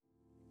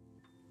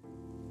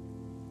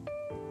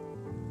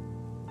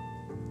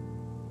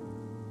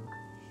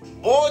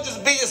Boy,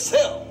 just be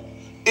yourself.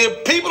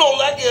 If people don't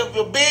like you if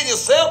you're being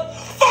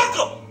yourself, fuck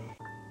them.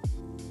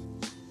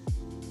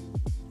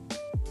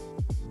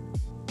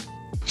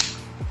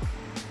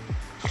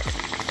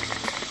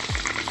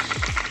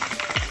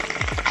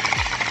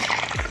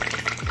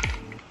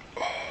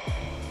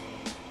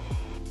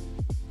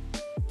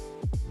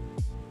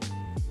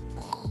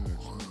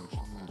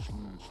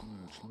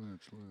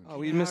 Oh,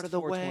 we missed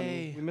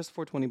 420. We missed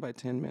 420 by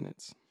 10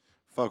 minutes.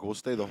 Fuck, we'll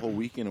stay the whole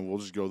weekend and we'll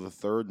just go the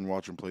third and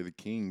watch them play the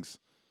Kings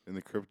in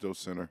the Crypto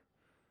Center.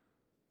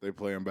 They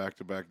play on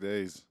back-to-back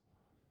days.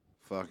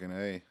 Fucking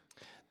A.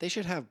 They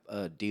should have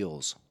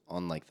deals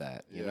on like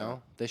that, you Yeah.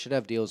 know? They should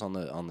have deals on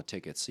the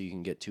tickets so you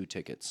can get 2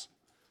 tickets.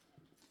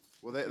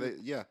 Well, they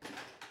yeah.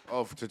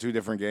 Oh, to 2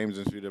 different games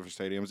in 2 different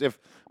stadiums.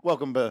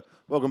 Welcome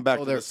back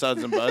to the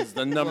Suds and Buds,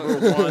 the number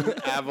 1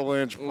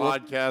 Avalanche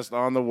podcast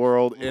on the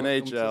world,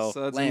 NHL.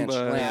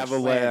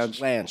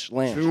 Avalanche.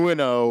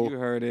 2-0. You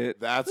heard it.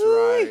 That's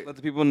right. Let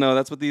the people know.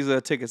 That's what these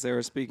tickets they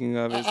were speaking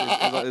of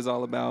is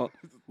all about.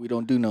 We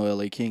don't do no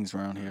LA Kings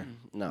around here.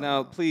 No.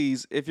 Now,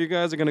 please, if you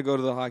guys are going to go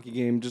to the hockey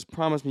game, just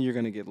promise me you're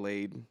going to get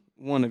laid.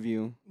 One of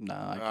you.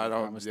 Nah, I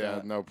don't. promise Yeah,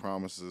 that. no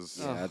promises.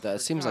 Yeah, Oh,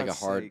 that seems like a God's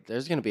hard. sake.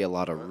 There's going to be a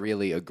lot of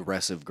really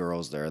aggressive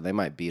girls there. They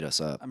might beat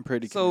us up. I'm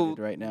pretty So committed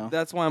right now.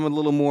 that's why I'm a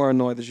little more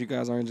annoyed that you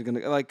guys aren't going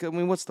to like. I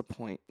mean, what's the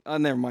point?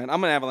 Never mind.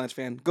 I'm an Avalanche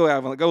fan. Go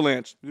Avalanche. Go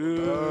Lanch.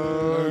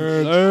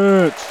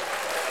 Oh,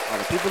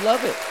 the people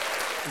love it.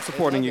 I'm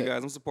supporting you love it.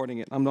 guys. I'm supporting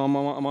it. I'm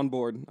on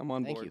board. I'm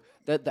on Thank board.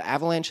 you. The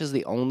Avalanche is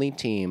the only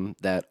team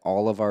that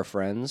all of our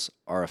friends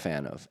are a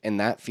fan of, and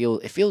it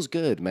feels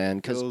good, man.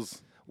 Because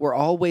Feels- we're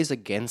always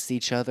against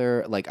each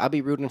other. Like, I'll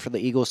be rooting for the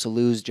Eagles to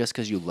lose just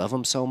because you love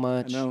them so I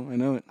much.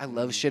 know it. I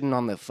love shitting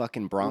on the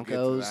fucking We'll get to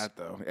Broncos. that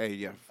though. Hey,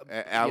 yeah.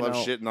 I love know-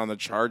 shitting on the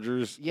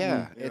Chargers.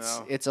 Yeah, You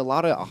know? it's a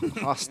lot of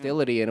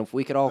hostility, and if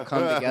we could all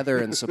come together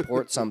and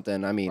support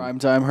something, I mean,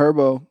 Primetime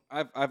Herbo.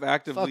 I've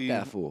actively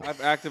that fool.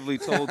 I've actively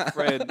told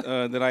Fred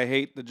that I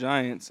hate the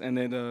Giants and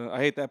that I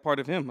hate that part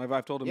of him.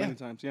 I've told him Yeah. many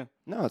times. Yeah.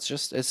 no,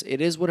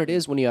 it is what it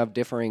is when you have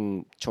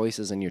differing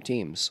choices in your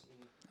teams.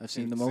 I've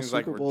seen the Seems most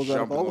like Super we're Bowls out of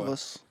jumping all of the-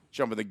 us.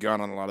 Jumping the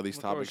gun on a lot of these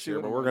We'll throw a topics shoe here,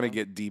 at but him we're gonna now.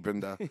 get deep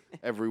into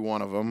every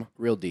one of them.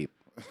 Real deep.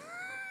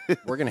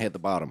 We're gonna hit the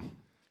bottom.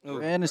 Oh.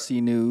 Fantasy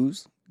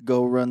news.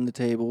 Go run the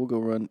table.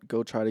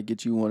 Go try to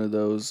get you one of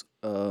those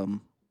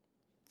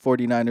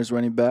 49ers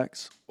running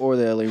backs or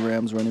the LA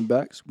Rams running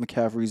backs.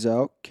 McCaffrey's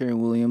out.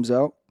 Karen Williams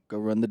out. Go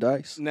run the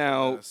dice.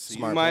 Now,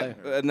 Smart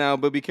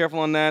but be careful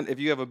on that. If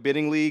you have a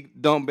bidding league,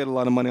 don't bet a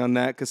lot of money on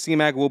that because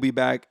C-Mac will be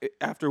back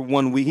after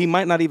 1 week. He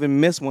might not even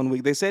miss 1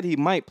 week. They said he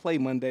might play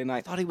Monday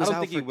night. I thought he was don't out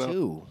think he for will.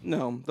 2.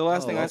 No, the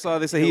last thing I okay. saw,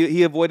 they said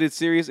he avoided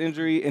serious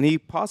injury and he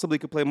possibly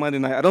could play Monday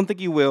night. I don't think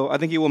he will. I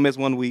think he will miss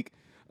 1 week,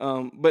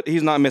 but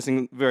he's not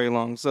missing very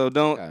long. So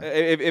don't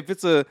if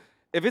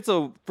it's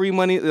a free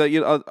money,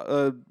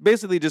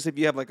 basically just if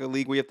you have like a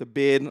league where you have to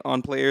bid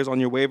on players on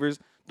your waivers,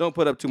 don't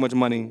put up too much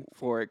money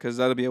for it because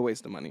that'll be a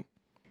waste of money.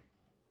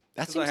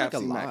 That 'Cause seems like a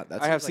C-Mac. lot.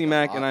 That I have seems like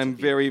a C-Mac, lot and to I'm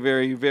be- very,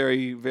 very,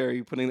 very,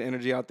 very putting the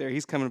energy out there.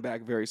 He's coming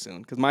back very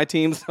soon because my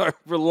teams are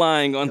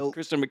relying on He'll-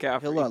 Christian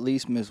McCaffrey. He'll at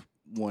least miss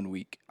 1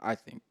 week, I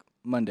think.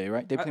 Monday,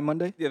 right? They play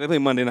Monday? Yeah, they play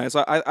Monday night,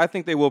 so I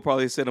think they will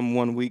probably sit him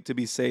 1 week to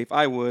be safe.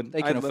 I would.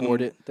 They can I'd let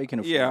afford him- it. They can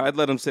afford Yeah, it. I'd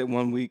let him sit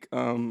 1 week,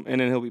 and then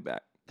he'll be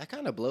back. That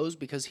kind of blows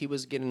because he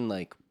was getting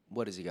like,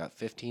 what has he got?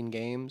 15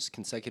 games,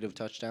 consecutive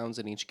touchdowns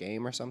in each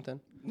game or something.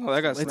 No,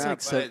 that got It's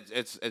like snapped. But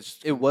it's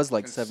It was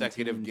like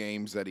consecutive 17.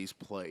 games that he's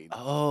played.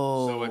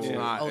 Oh, So it's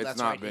not it's that's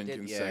not right, he been did.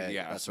 consecutive.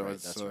 Yeah, that's so right,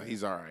 it's that's so right.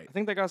 he's all right. I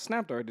think they got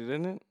snapped already,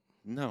 didn't it?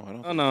 No, I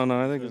don't. Oh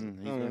no, I think he's it's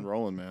been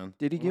rolling, man.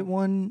 Did he get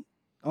one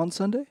on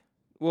Sunday?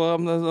 Well,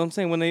 I'm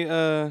saying when they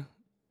the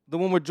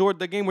one where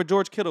the game where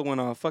George Kittle went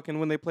off, fucking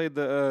when they played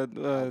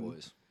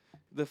Cowboys.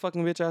 the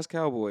fucking bitch ass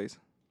Cowboys.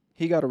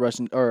 He got a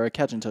rushing or a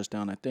catching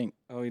touchdown, I think.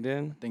 Oh, he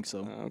did. I think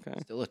so. Oh, okay.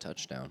 Still a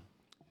touchdown.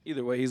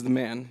 Either way, he's the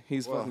man.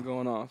 He's Well, fucking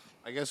going off.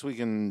 I guess we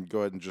can go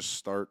ahead and just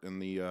start in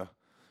the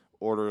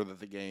order that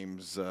the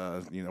games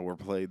were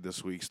played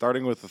this week,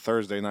 starting with the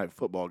Thursday night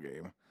football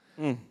game,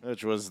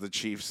 which was the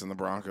Chiefs and the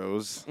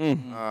Broncos.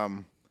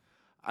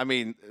 I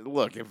mean,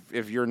 look,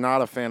 if you're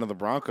not a fan of the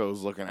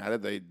Broncos looking at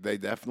it, they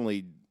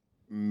definitely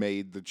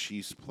made the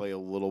Chiefs play a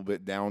little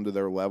bit down to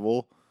their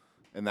level,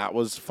 and that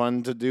was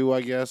fun to do,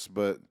 I guess,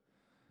 but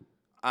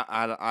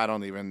I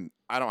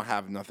don't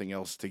have nothing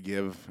else to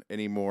give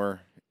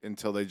anymore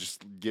until they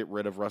just get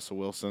rid of Russell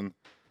Wilson.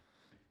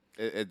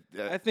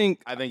 I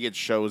think it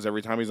shows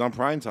every time he's on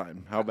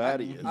primetime how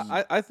bad he is.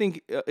 I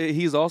think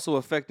he's also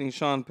affecting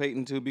Sean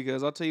Payton too,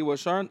 because I'll tell you what,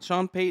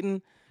 Sean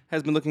Payton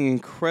has been looking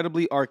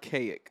incredibly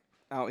archaic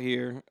out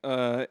here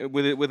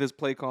with his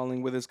play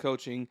calling, with his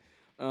coaching,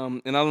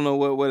 and I don't know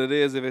what it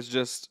is. If it's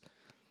just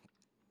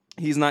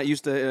he's not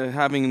used to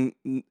having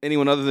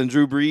anyone other than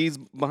Drew Brees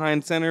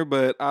behind center,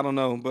 but I don't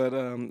know. But I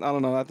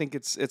don't know. I think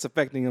it's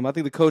affecting him. I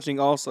think the coaching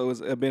also has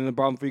been a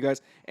problem for you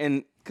guys,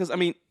 and because I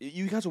mean,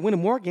 you guys were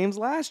winning more games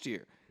last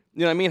year.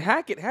 You know what I mean?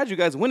 Hackett had you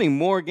guys winning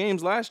more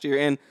games last year,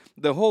 and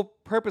the whole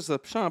purpose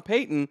of Sean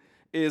Payton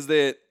is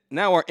that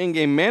Now our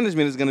in-game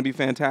management is going to be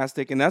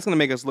fantastic, and that's going to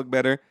make us look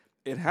better.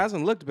 It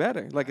hasn't looked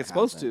better like it's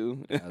supposed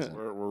to.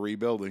 We're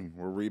rebuilding.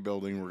 We're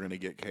going to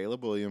get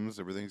Caleb Williams.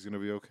 Everything's going to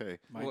be okay.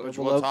 Which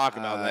We'll talk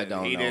about I that.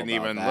 don't He know didn't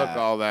about even that, look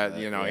all that.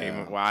 but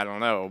Even, well, I don't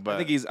know. But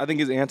I think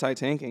he's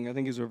anti-tanking. I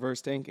think he's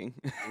reverse tanking.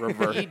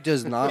 reverse. He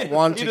does not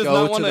want He to does go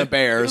not to wanna- the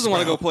Bears. He doesn't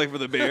want to bro. go play for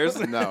the Bears.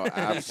 No, Have you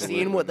absolutely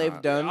seen what they've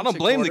not. done? I don't to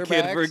blame the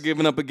kid for quarterbacks?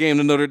 giving up a game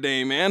to Notre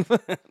Dame, man.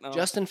 No.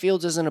 Justin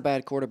Fields isn't a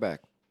bad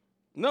quarterback.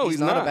 No, he's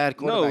not a bad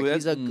quarterback. No,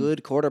 He's a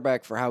good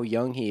quarterback for how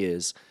young he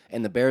is,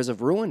 and the Bears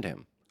have ruined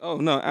him. oh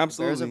no, The Bears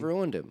absolutely. have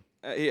ruined him.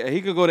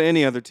 He could go to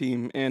any other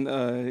team, and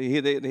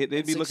they'd be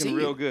looking succeed.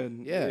 real good.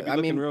 Yeah, they'd be I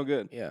looking mean, real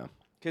good. Yeah.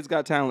 Kid's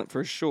got talent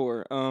for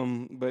sure.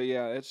 But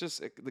yeah, it's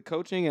just the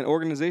coaching and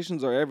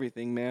organizations are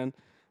everything, man.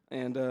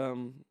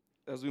 And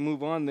as we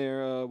move on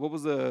there, what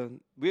was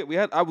we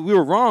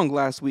were wrong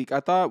last week. I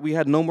thought we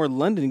had no more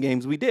London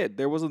games. We did.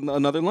 There was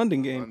another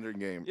London game. London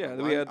game. Yeah,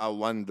 a we had- a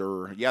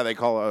Lunder. Yeah, they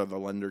call it the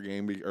Lunder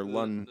game or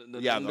Lund.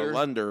 the Yeah, Lunder. the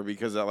Lunder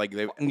because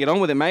they. And get on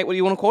with it, mate. What do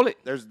you want to call it?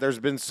 There's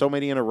been so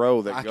many in a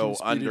row that I go can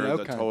spit it under out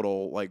the kinda.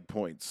 total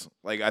points.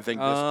 Like I think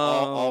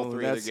all Oh,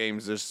 three of that's- the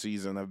games this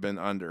season have been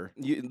under.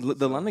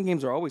 The London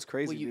games are always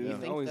crazy, Well, you, dude. you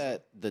think Always-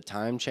 that the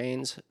time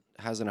change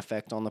has an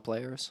effect on the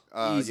players?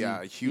 Easy.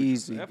 Yeah, huge.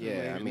 Easy. Definitely.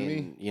 Yeah, I to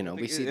mean, you know,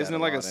 we see Isn't that it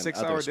like a a lot in 6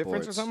 other hour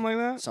difference or sports. something like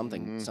that?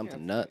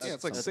 Something nuts. Yeah,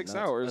 it's like something 6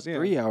 nuts. hours. A Yeah.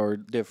 3-hour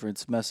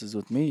difference messes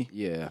with me.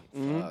 Yeah,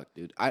 Mhm. fuck,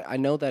 dude. I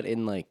know that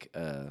in like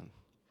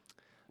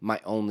my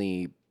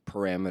only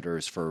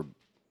parameters for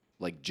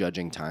like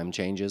judging time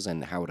changes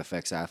and how it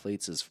affects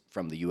athletes is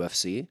from the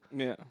UFC,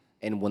 Yeah.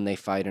 and when they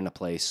fight in a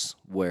place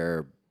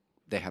where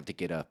they have to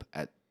get up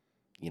at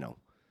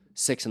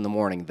 6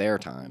 a.m. their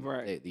time,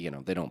 Right.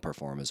 they don't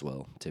perform as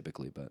well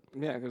typically. But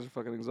Yeah, because they're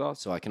fucking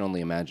exhausted. so I can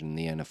only imagine in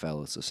the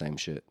NFL it's the same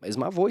shit. Is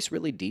my voice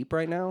really deep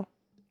right now?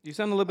 You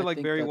sound a little bit I like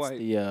think Barry that's White.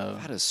 The, I've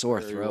had a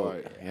sore Very throat.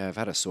 white. Yeah, I've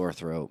had a sore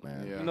throat,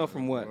 man. Yeah. You know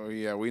from what? Well,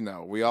 yeah, we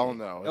know. We all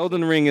know.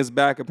 Elden Ring is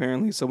back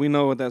apparently, so we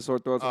know what that sore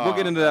throat. We'll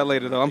get into that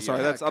later, though. I'm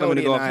sorry. yeah. That's I don't want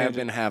to Cody go and off I have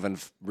tangent. been having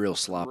real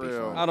sloppy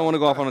Real. fun. I don't want to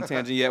go off on a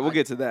tangent yet. We'll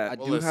get to I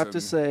that. do have to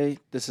listen. say,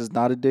 this is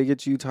not a dig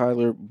at you,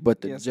 Tyler, but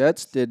the Yes.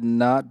 Jets did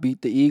not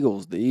beat the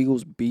Eagles. The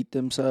Eagles beat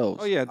themselves.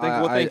 Oh, yeah,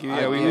 thank you.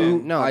 Yeah, we do,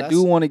 did. No, I that's-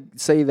 do want to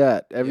say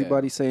that.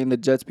 Everybody saying the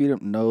Jets beat them.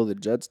 No, the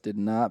Jets did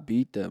not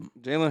beat them.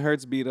 Jalen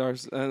Hurts beat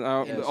Yes.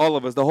 all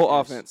of us. The whole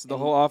Yes. offense. The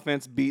whole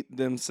offense beat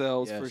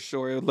themselves for Yes.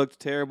 sure. It looked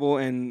terrible,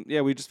 and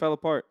yeah, we just fell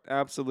apart.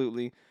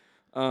 Absolutely.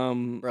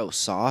 Bro,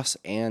 Sauce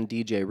and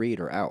DJ Reed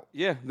are out.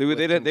 Yeah, they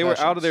were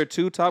out of their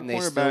two top And they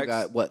cornerbacks. still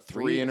got what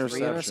Three three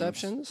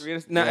interceptions.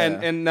 interceptions? Now, Yeah.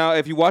 and now,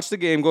 if you watch the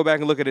game, go back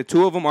and look at it.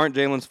 Two of them aren't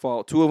Jalen's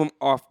fault. Two of them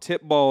off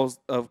tip balls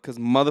because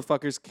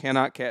motherfuckers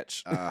cannot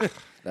catch.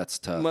 That's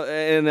tough.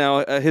 And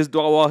now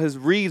while his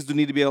reads do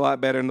need to be a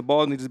lot better, and the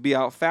ball needs to be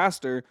out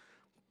faster,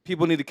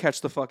 people need to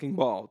catch the fucking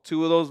ball.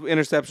 Two of those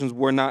interceptions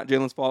were not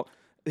Jalen's fault.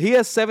 He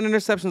has 7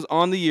 interceptions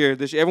on the year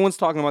this year. Everyone's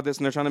talking about this,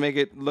 and they're trying to make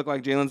it look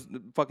like Jalen's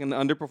fucking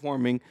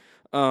underperforming,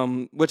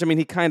 which, I mean,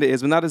 he kind of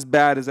is, but not as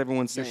bad as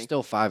everyone's You're saying.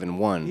 still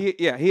 5-1.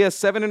 He has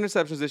 7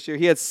 interceptions this year.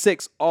 He had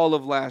 6 all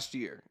of last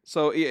year.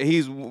 So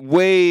he's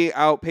way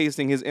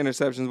outpacing his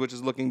interceptions, which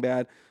is looking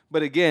bad.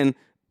 But again,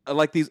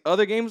 like these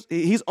other games,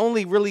 he's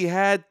only really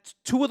had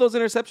 2 of those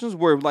interceptions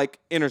were like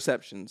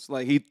interceptions.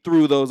 Like he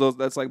threw those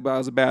that's like that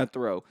was a bad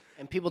throw.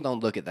 And people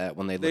don't look at that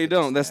when they look They at the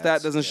don't. That stat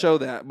stats. doesn't Yeah. show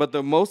that. But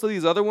the most of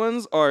these other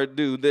ones are,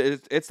 dude,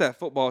 it's that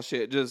football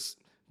shit. Just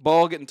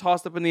ball getting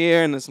tossed up in the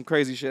air and then some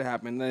crazy shit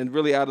happened. And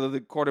really out of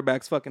the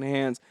quarterback's fucking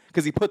hands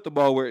because he put the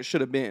ball where it should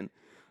have been.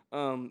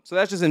 So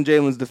that's just in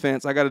Jalen's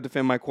defense. I got to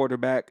defend my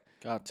quarterback.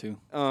 Got to.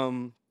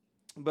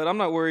 But I'm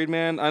not worried,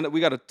 man. I know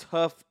we got a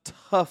tough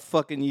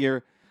fucking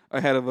year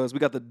ahead of us. We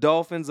got the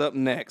Dolphins up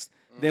next.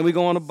 Then we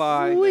go on a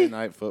bye. Monday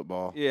Night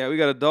Football. Yeah, we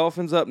got the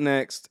Dolphins up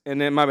next, and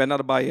then my bad, not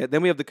a bye yet.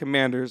 Then we have the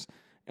Commanders,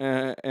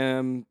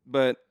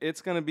 but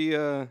it's gonna be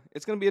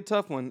a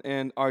tough one.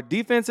 And our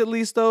defense, at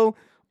least though,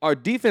 our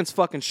defense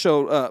fucking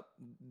showed up.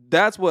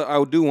 That's what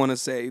I do want to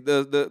say.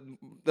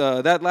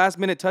 That last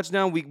minute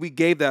touchdown, we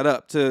gave that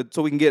up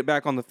so we can get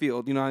back on the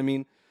field. You know what I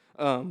mean?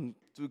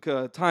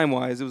 Time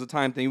wise, it was a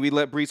time thing. We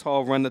let Brees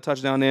Hall run the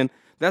touchdown in.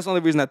 That's the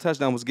only reason that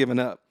touchdown was given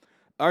up.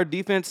 Our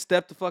defense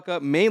stepped the fuck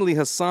up. Mainly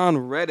Hassan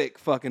Reddick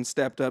fucking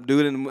stepped up,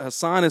 dude. And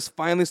Hassan is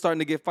finally starting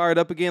to get fired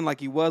up again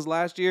like he was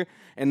last year.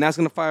 And that's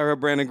going to fire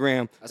up Brandon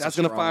Graham. That's a going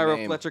to strong fire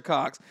name. up Fletcher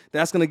Cox.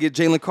 That's going to get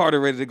Jalen Carter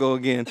ready to go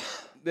again.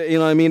 You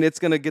know what I mean? It's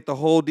going to get the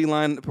whole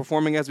D-line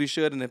performing as we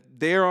should. And if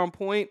they're on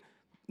point,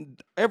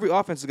 every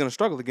offense is going to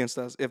struggle against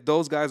us if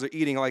those guys are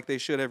eating like they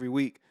should every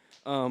week.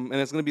 And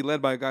it's going to be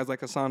led by guys like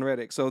Hassan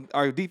Reddick. So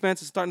our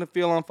defense is starting to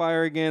feel on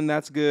fire again.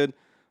 That's good.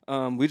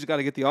 We just got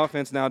to get the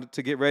offense now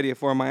to get ready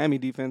for a Miami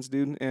defense,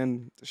 dude.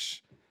 And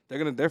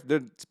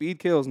They're speed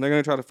kills, and they're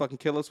gonna try to fucking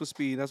kill us with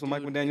speed. That's what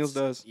Mike Dude, McDaniels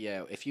does.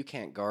 Yeah, if you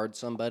can't guard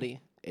somebody,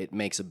 it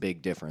makes a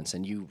big difference,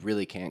 and you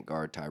really can't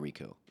guard Tyreek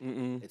Hill.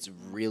 It's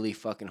really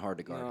fucking hard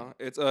to guard him.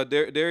 It's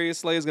Darius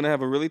Slay is gonna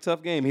have a really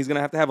tough game. He's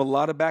gonna have a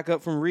lot of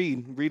backup from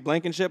Reed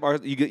Blankenship.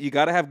 You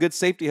got to have good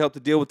safety help to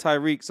deal with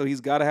Tyreek, so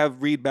he's got to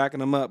have Reed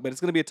backing him up. But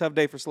it's gonna be a tough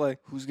day for Slay.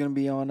 Who's gonna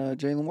be on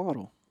Jalen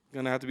Waddle?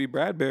 Gonna have to be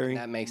Bradbury.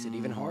 That makes it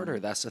even harder.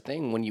 That's the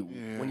thing when you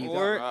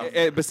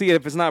But see,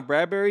 if it's not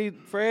Bradbury,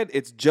 Fred,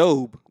 it's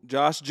Josh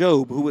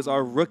Jobe, who is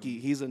our rookie.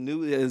 He's a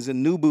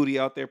new booty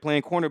out there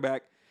playing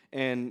cornerback,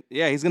 and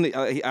yeah, he's gonna.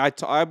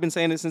 I've been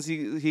saying it since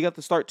he got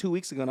the start 2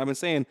 weeks ago, and I've been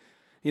saying,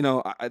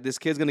 this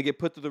kid's gonna get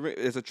put to the.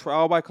 It's a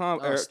trial by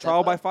fire.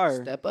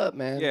 Step up,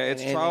 man. Yeah,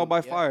 it's trial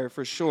by fire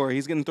for sure.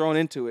 He's getting thrown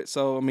into it,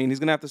 so I mean, he's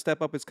gonna have to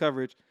step up his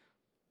coverage.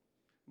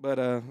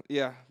 But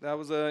yeah, that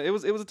was it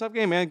was a tough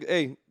game, man.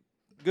 Hey.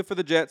 Good for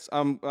the Jets.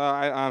 I'm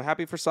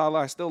happy for Saleh.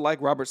 I still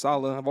like Robert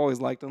Saleh. I've always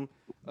liked him.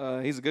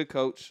 He's a good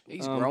coach.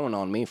 He's growing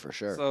on me for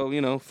sure.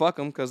 So fuck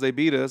him because they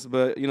beat us.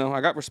 But I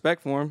got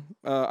respect for him.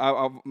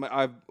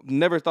 I've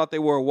never thought they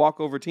were a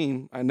walkover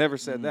team. I never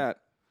said that.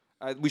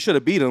 We should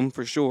have beat them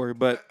for sure,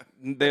 but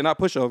they're not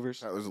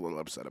pushovers. I was a little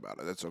upset about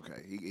it. That's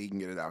okay. He can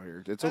get it out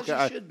here. It's As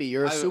okay. you should be.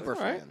 You're a super All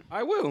right, fan.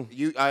 I will.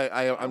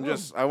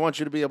 I want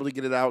you to be able to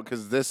get it out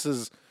because this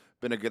has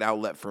been a good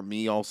outlet for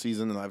me all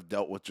season, and I've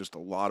dealt with just a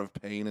lot of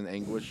pain and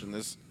anguish, and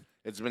it's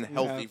been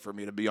healthy for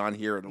me to be on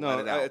here and let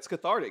it out. It's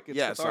cathartic.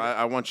 So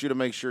I want you to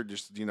make sure,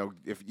 just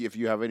if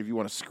you have it, if you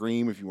want to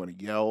scream, if you want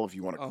to yell, if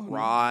you want to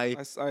cry,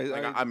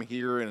 I'm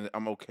here and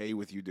I'm okay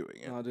with you doing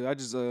it. No, dude, I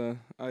just fucking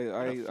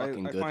good I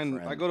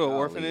friend. go to an Golly.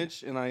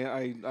 orphanage and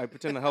I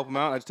pretend to help them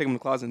out. I just take them in the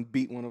closet and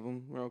beat one of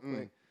them real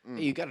quick.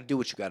 Hey, you got to do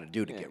what you got to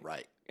do to get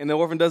right. And the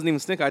orphan doesn't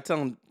even stink. I tell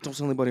him, don't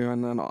tell anybody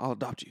around. No, I'll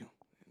adopt you.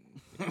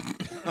 All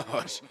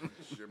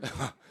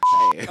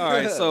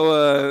right,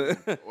 so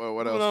What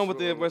moving else? on with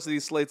the rest of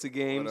these slates of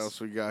games. What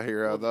else we got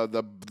here?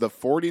 The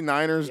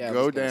 49ers Yeah, I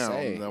go was gonna down.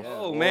 say, The yeah.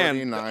 Oh man,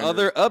 the 49ers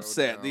other go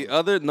upset,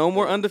 down. no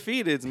more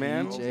undefeateds,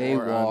 man. PJ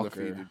More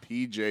Walker. undefeated.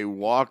 PJ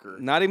Walker.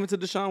 Not even to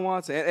Deshaun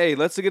Watson. Hey,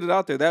 let's get it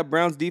out there. That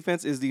Browns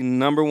defense is the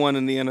number one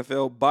in the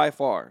NFL by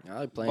far. Yeah,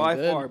 they're playing By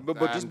good. far, but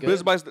Playing just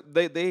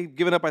good. they've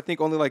given up I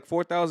think only like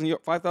 5,000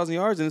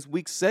 yards in this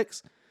week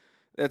 6.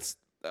 That's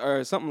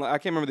or something like I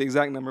can't remember the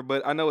exact number,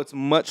 but I know it's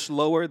much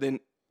lower than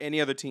any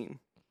other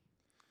team.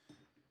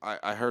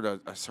 I heard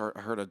a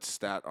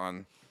stat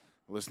on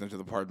listening to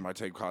the Pardon My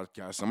Take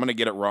podcast. I'm gonna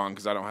get it wrong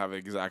because I don't have it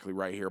exactly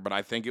right here, but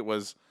I think it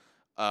was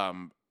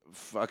Myles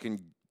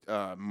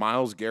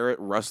Garrett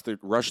rushed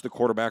the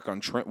quarterback on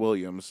Trent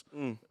Williams,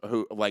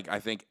 who I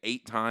think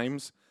 8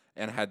 times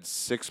and had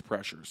 6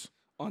 pressures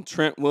On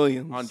Trent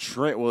Williams. on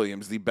Trent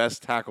Williams, the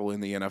best tackle in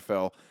the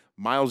NFL.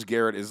 Myles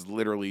Garrett is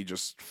literally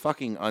just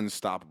fucking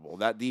unstoppable.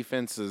 That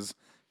defense is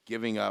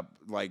giving up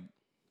I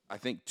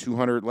think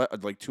 200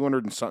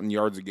 and something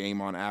yards a game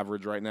on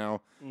average right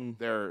now.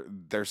 They're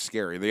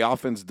scary. The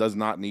offense does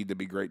not need to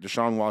be great.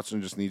 Deshaun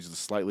Watson just needs to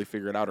slightly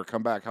figure it out or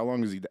come back. How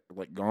long is he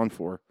gone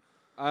for?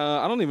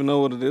 I don't even know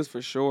what it is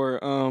for sure.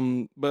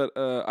 But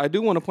I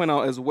do want to point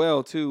out as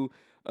well too,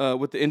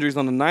 with the injuries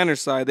on the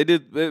Niners side,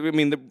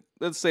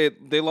 let's say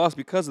they lost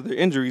because of their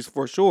injuries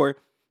for sure.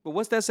 But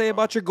what's that say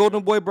about your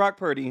golden boy Brock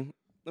Purdy?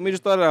 Let me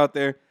just throw it out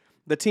there.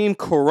 The team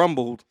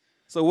crumbled.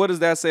 So what does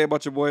that say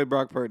about your boy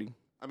Brock Purdy?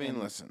 I mean,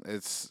 listen,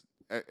 it's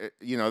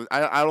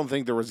I don't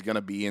think there was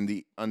gonna be in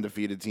the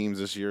undefeated teams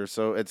this year,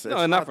 so it's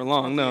not for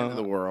long. the No, end of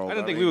the world. I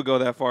didn't think we would go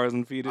that far as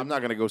undefeated. I'm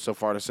not gonna go so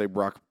far to say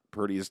Brock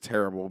Purdy is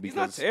terrible He's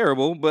because not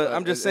terrible, but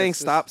I'm just saying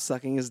stop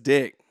sucking his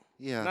dick.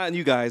 Yeah, Not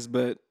you guys,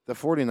 but the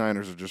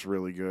 49ers are just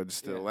really good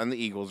still, and the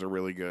Eagles are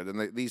really good,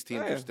 and these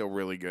teams Yeah. are still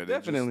really good.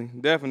 It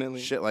just- definitely.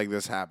 shit like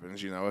this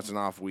happens. It's an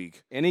off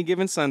week. Any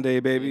given Sunday,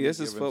 baby. Any This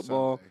is given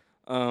football. Sunday.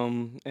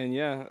 And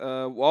yeah,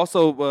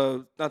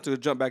 also not to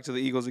jump back to the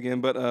Eagles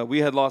again, but we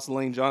had lost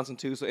Lane Johnson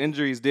too, so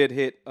injuries did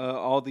hit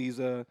all these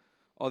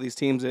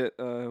teams that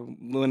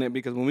win it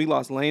because when we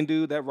lost Lane,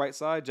 dude, that right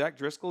side, Jack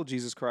Driscoll,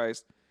 Jesus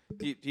Christ,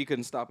 he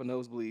couldn't stop a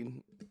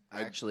nosebleed.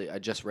 I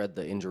just read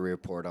the injury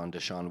report on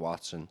Deshaun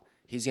Watson.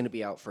 He's going to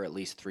be out for at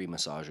least 3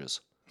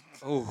 massages.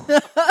 Oh,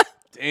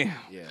 damn!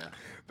 Yeah.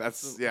 That's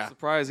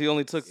Surprised he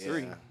only took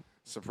 3.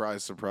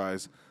 Surprise,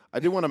 surprise. I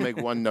do want to make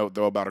one note,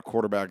 though, about a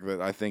quarterback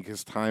that I think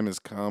his time has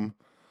come,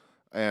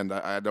 and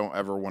I don't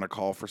ever want to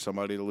call for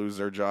somebody to lose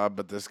their job,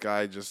 but this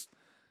guy just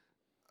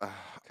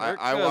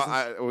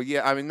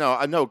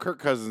I know Kirk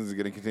Cousins is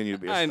going to continue to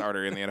be a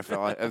starter in the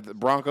NFL. The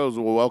Broncos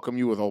will welcome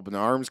you with open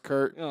arms,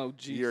 Kurt. Oh,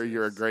 Jesus.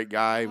 You're a great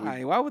guy.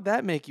 Why would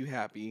that make you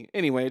happy?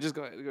 Anyway, just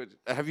go ahead.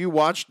 Have you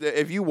watched?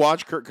 If you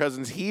watch Kirk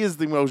Cousins, he is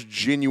the most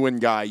genuine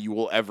guy you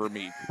will ever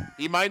meet.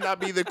 He might not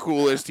be the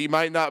coolest. He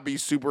might not be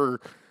super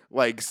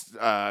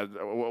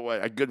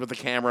good with the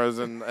cameras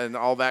and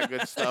all that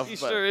good stuff. He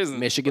but sure isn't.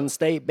 Michigan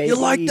State, baby. You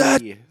like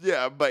that?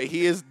 yeah, but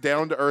he is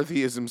down to earth.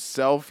 He is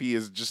himself. He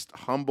is just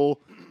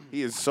humble.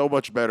 He is so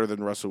much better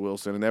than Russell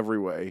Wilson in every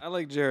way. I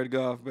like Jared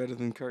Goff better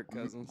than Kirk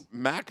Cousins.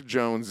 Mac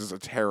Jones is a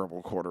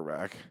terrible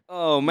quarterback.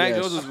 Oh, Mac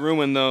Yes. Jones is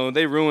ruined though.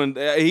 They ruined.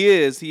 He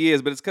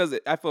is, but it's because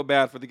I feel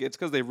bad for the kid. It's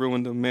because they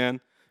ruined him,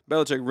 man.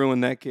 Belichick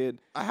ruined that kid.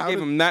 Gave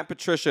him Matt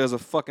Patricia as a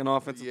fucking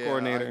offensive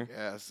coordinator.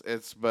 Yes,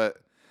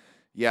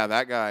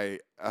 that guy.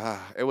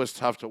 It was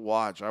tough to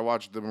watch. I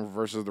watched them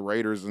versus the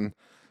Raiders, and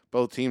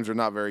both teams are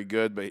not very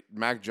good. But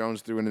Mac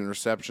Jones threw an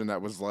interception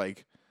that was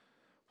like,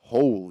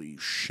 holy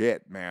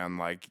shit, man!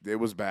 Like it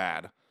was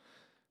bad.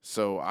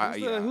 So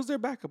Who's their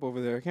backup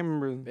over there? I can't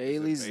remember.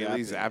 Bailey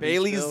Zappi.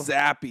 Bailey still?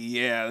 Zappy.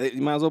 Yeah,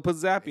 you might as well put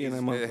Zappy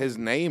in that. His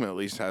name at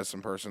least has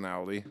some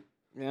personality.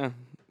 Yeah,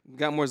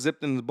 got more zip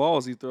than the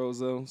balls he throws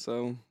though.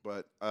 So,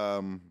 But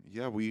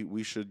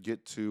we should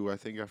get to, I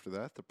think after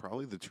that,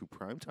 probably the 2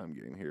 primetime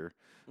game here.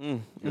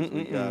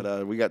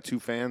 'Cause we got 2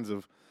 fans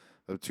of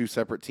 2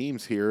 separate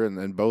teams here, and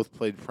then both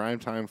played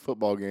primetime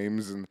football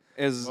games, and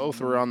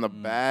both were on the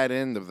bad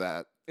end of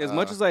that. As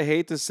much as I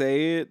hate to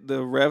say it, the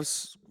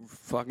refs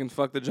fucking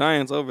fucked the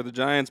Giants over. The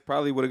Giants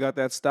probably would have got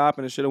that stop,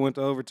 and it should have went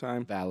to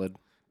overtime. Valid.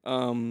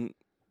 The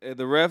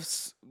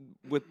refs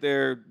with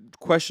their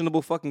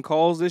questionable fucking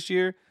calls this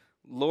year,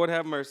 Lord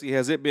have mercy,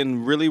 has it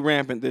been really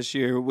rampant this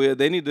year? Where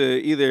they need to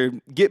either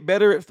get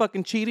better at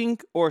fucking cheating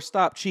or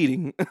stop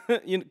cheating,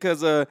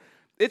 because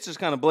it's just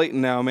kind of blatant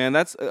now, man.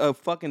 That's a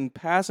fucking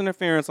pass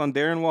interference on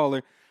Darren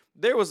Waller.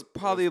 There was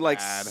probably like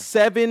bad.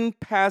 7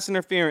 pass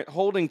interference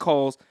holding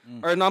calls,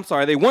 or no, I'm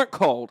sorry, they weren't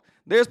called.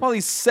 There's probably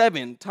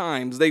 7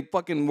 times they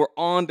fucking were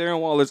on Darren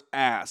Waller's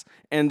ass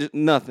and just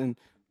nothing.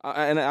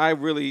 And I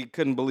really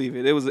couldn't believe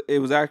it. It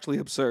was actually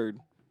absurd.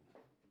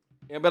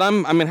 Yeah, but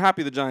I'm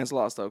happy the Giants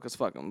lost though, cause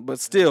fuck them. But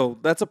still,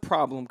 that's a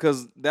problem,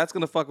 cause that's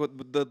gonna fuck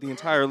with the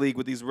entire league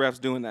with these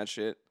refs doing that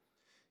shit.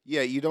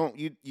 Yeah, you don't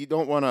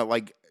want to,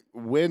 like,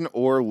 win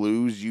or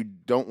lose. You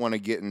don't want to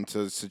get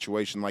into a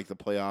situation like the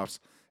playoffs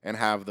and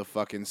have the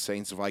fucking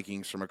Saints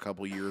Vikings from a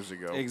couple years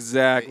ago.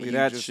 Exactly, You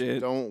that just shit.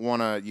 Don't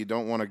want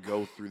to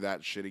go through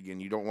that shit again.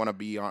 You don't want to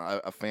be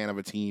a fan of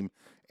a team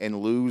and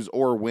lose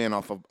or win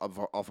off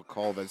a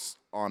call that's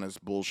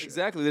honest bullshit.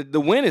 Exactly. The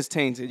win is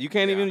tainted. You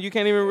can't even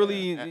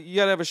really. You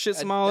gotta have a shit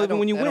smile even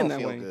when you win that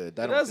way. Good.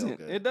 It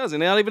doesn't. It doesn't.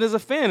 Not even as a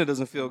fan, it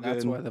doesn't feel good.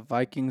 That's why the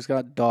Vikings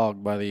got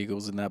dogged by the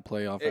Eagles in that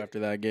playoff after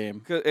that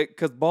game.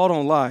 Cause ball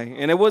don't lie,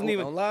 and it wasn't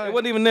even. Don't lie. It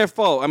wasn't even their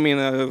fault. I mean,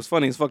 it was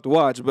funny as fuck to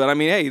watch, but I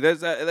mean, hey,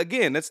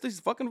 that's these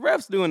fucking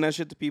refs doing that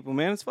shit to people,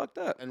 man. It's fucked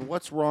up. And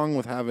what's wrong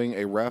with having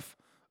a ref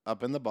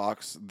up in the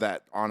box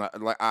that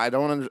I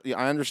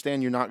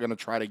understand you're not going to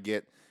try to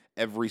get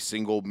every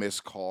single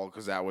missed call,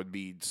 because that would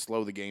be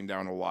slow the game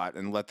down a lot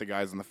and let the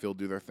guys on the field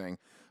do their thing.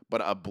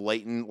 But a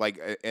blatant, like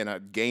in a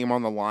game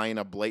on the line,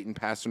 a blatant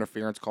pass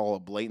interference call, a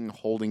blatant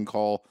holding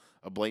call,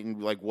 a blatant,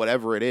 like,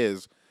 whatever it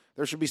is,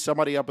 there should be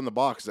somebody up in the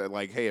box that,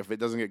 like, hey, if it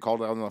doesn't get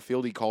called out on the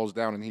field, he calls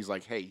down and he's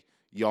like, hey,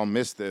 y'all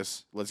missed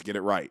this. Let's get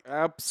it right.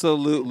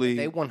 Absolutely.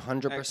 They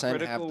 100% have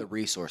critical- the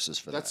resources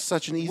for That's that.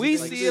 such an easy We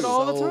thing to see it do.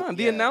 all the So, time.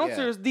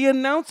 yeah, The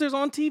announcers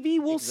on TV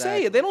will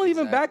say it. They don't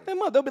even back Exactly.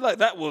 them up. They'll be like,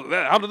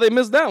 how did they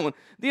miss that one?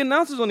 The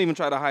announcers don't even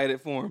try to hide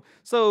it for them.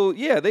 So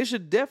yeah, they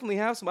should definitely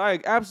have some. I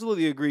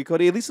absolutely agree,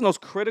 Cody. At least in those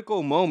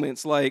critical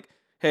moments, like,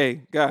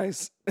 hey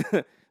guys,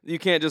 you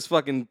can't just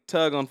fucking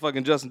tug on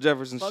fucking Justin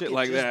Jefferson Fuck shit it,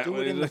 like just that. do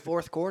it in the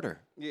fourth quarter.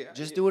 Yeah.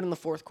 Just do it in the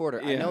fourth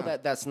quarter. I know Yeah.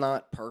 that's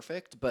not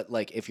perfect, but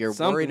like if you're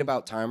Something. worried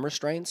about time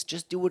restraints,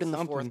 just do it in the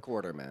Something. fourth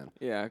quarter, man.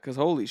 Yeah, because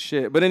holy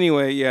shit. But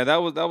anyway, yeah, that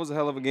was a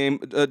hell of a game.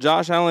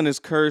 Josh Allen is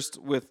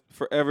cursed with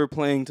forever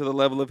playing to the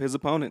level of his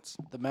opponents.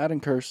 The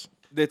Madden curse.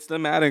 It's the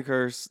Madden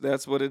curse.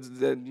 That's what it's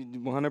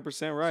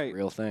 100% right.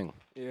 Real thing.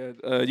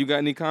 Yeah. You got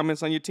any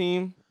comments on your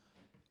team?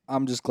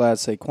 I'm just glad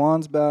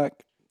Saquon's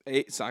back.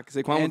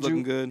 Saquon was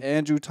looking good.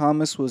 Andrew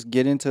Thomas was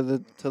getting to the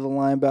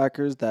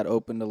linebackers. That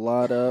opened a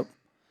lot up.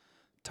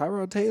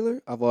 Tyrod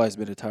Taylor? I've always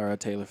been a Tyrod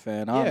Taylor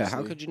fan, honestly. Yeah,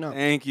 how could you not?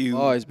 Thank you.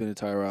 Always been a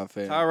Tyrod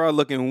fan. Tyrod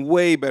looking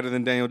way better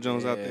than Daniel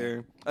Jones out Yeah.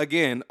 there.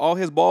 Again, all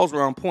his balls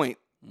were on point.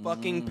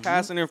 Fucking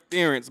pass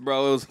interference,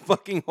 bro. It was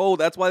fucking hold.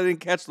 That's why they didn't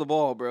catch the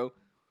ball, bro.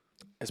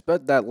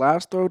 Especially that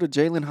last throw to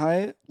Jalen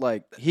Hyatt,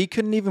 like, he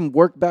couldn't even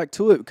work back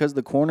to it because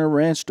the corner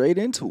ran straight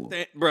into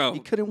him. Bro, He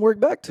couldn't work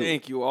back to it.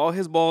 thank you. All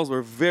his balls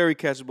were very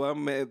catchable. I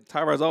mean,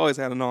 Tyrod's always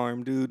had an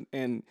arm, dude.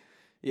 And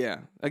yeah,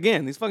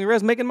 again, these fucking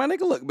refs making my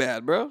nigga look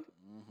bad, bro.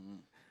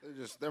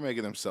 They're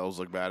making themselves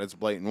look bad. It's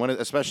blatant,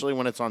 especially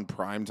when it's on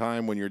prime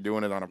time. When you're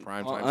doing it on a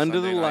prime time, under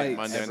Sunday the night, lights.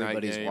 Monday night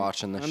Everybody's game.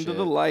 watching the Under shit.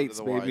 the lights,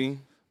 Under the baby.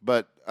 lights.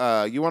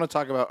 But you want to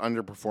talk about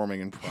underperforming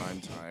in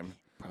prime time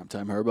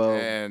Primetime Herbo.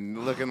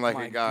 and looking like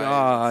my a guy.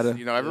 God.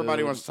 You know,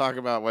 everybody wants to talk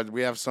about what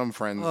we have. Some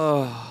friends,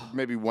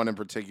 maybe one in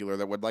particular,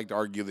 that would like to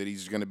argue that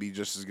he's going to be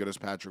just as good as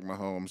Patrick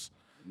Mahomes.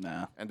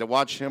 Nah. And to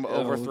watch him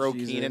overthrow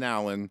Jesus. Keenan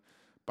Allen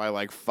by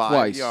like 5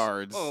 Twice.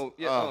 yards. Oh,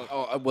 yeah.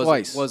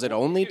 Twice. Was it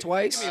only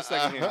twice? Give me a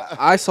second here.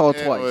 I saw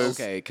It twice. was-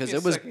 Okay, because Give it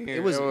me a was second here. it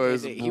was It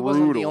was he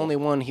wasn't the brutal. only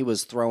one he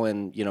was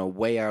throwing,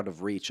 way out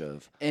of reach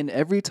of. And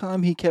every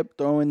time he kept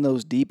throwing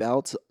those deep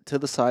outs to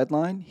the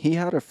sideline, he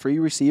had a free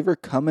receiver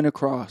coming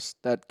across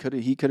that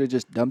he could have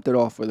just dumped it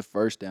off for the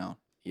first down.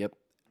 Yep.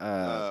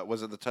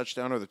 Was it the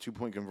touchdown or the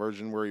 2-point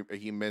conversion where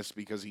he missed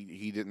because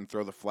he didn't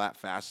throw the flat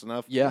fast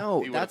enough? Yeah.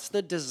 No, He that's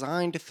the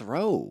designed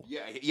throw.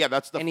 Yeah,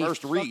 that's the And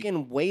first he read.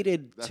 fucking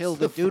waited That's till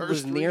the the dude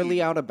was first nearly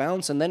read. out of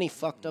bounds, and then he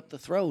fucked up the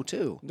throw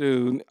too.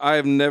 Dude, I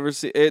have never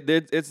seen it.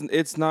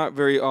 It's not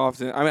very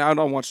often. I mean, I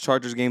don't watch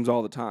Chargers games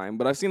all the time,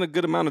 but I've seen a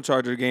good amount of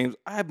Charger games.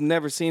 I've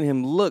never seen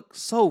him look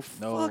so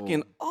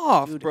fucking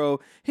off, bro.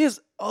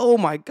 Oh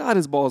my god,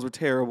 his balls were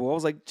terrible. I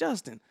was like,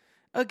 Justin,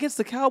 against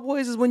the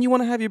Cowboys is when you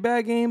want to have your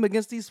bad game.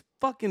 Against these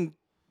fucking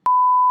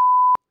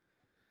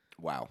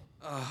Wow.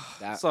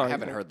 I sorry,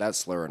 haven't man. heard that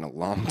slur in a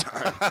long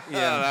time.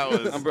 that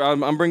was.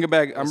 I'm bringing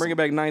back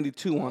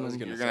 92 on him.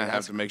 You're gonna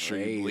have to make sure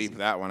you crazy. bleep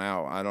that one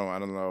out. I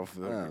don't know if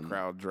the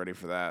crowd's ready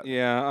for that.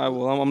 Yeah, I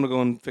will. I'm gonna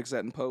go and fix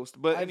that in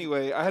post. But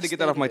anyway, I had to get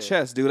that off my stated it.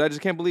 chest, dude. I just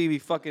can't believe he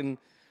fucking.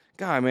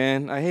 God,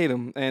 man, I hate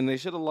him. And they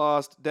should have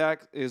lost.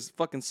 Dak is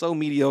fucking so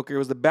mediocre. It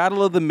was the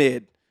battle of the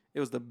mid.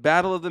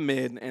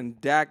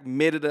 And Dak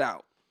midded it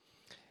out.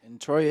 And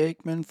Troy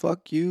Aikman,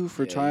 fuck you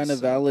for Yeah, trying he to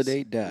sucks.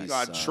 validate Dak.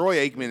 God, sucks. Troy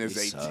Aikman is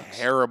He a sucks.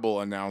 terrible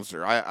announcer.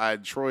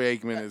 Troy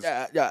Aikman is.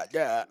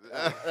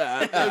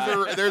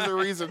 There's a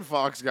reason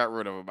Fox got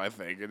rid of him. I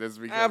think it is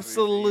because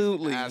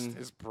Absolutely. he's past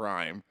his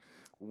prime,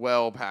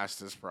 well past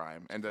his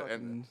prime, and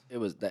It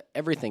was that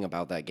everything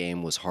about that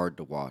game was hard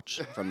to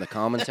watch, from the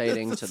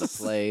commentating to the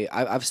play.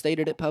 I've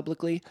stated it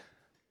publicly.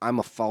 I'm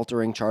a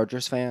faltering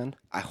Chargers fan.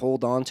 I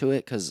hold on to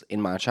it because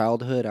in my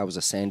childhood I was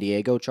a San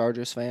Diego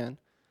Chargers fan,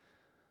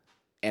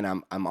 and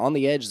I'm on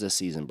the edge this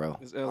season, bro.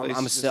 This LA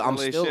I'm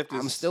shift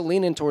is- still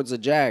leaning towards the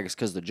Jags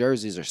because the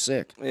jerseys are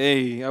sick.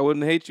 Hey, I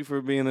wouldn't hate you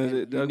for being a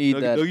You need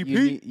that.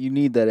 You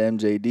need that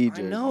MJD I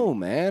jersey. know,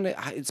 man.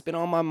 It's been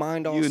on my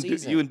mind all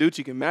season. You and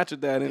Ducci can match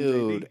with that,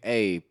 Dude, MJD.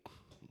 hey,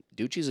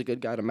 Ducci's a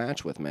good guy to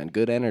match with, man.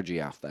 Good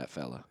energy off that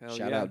fella. Hell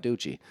Shout yeah. out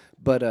Ducci.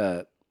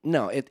 But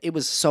no, it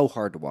was so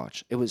hard to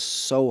watch. It was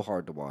so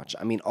hard to watch.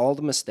 I mean, all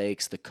the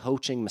mistakes, the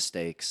coaching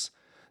mistakes,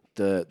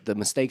 the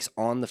mistakes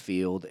on the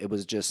field. It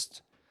was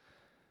just.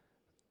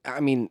 I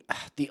mean,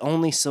 the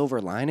only silver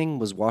lining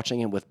was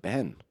watching it with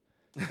Ben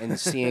and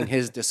seeing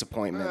his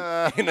disappointment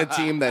in a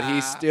team that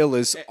he still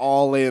is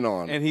all in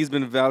on. And he's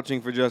been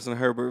vouching for Justin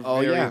Herbert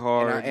Oh, very yeah.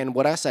 hard. And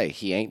what I say,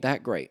 he ain't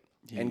that great.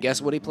 And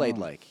guess what he played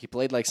like? He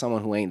played like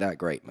someone who ain't that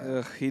great,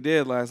 man. He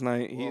did last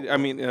night.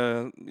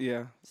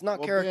 Yeah. It's not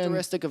Well,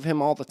 characteristic of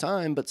him all the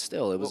time, but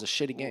still, it was a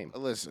shitty game.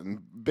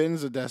 listen,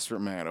 Ben's a desperate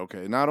man.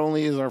 Okay, not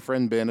only is our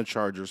friend Ben a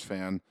Chargers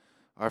fan,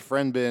 our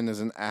friend Ben is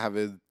an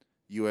avid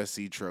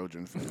USC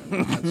Trojan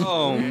fan.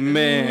 Oh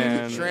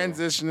man.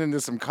 Transition into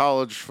some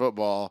college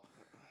football.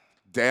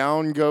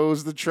 Down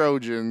goes the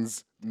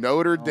Trojans.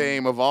 Notre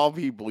Dame, of all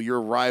people, your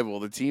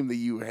rival, the team that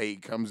you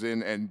hate, comes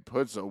in and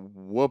puts a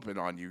whooping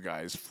on you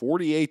guys.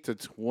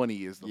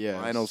 48-20 is the Yes.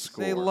 final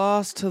score. They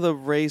lost to the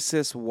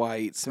racist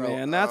whites,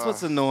 man. That's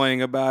what's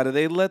annoying about it.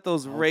 They let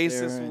those there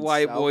racist in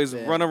white South boys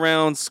Bend. run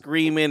around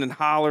screaming and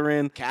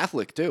hollering.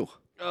 Catholic, too.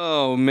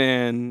 Oh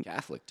man.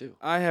 Catholic, too.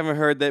 I haven't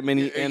heard that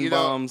many N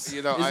bombs.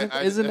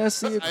 Isn't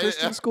SC a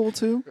Christian school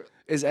too?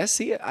 Is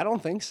SC? I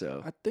don't think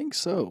so. I think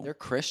so. They're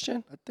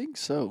Christian? I think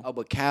so. Oh,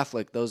 but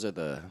Catholic, those are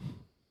the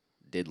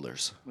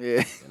diddlers,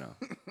 Yeah.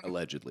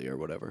 allegedly or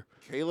whatever.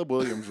 Caleb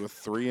Williams with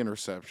 3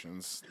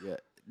 interceptions. Yeah.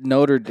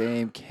 Notre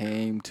Dame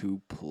came to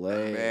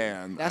play.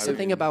 Man, That's I the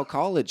thing mean, about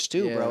college,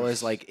 too, bro, Yes.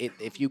 is like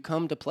if you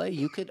come to play,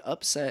 you could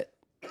upset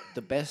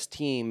the best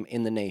team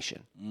in the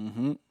nation.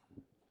 Mm-hmm.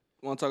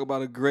 Want to talk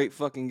about a great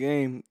fucking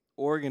game?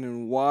 Oregon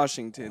and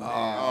Washington. man.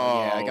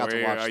 yeah, I got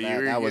to watch that.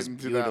 you're That was getting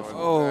to that beautiful.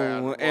 one.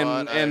 Oh, What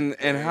and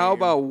a how game.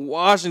 about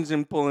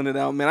Washington pulling it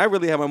out, man? I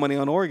really have my money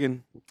on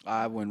Oregon.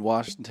 I went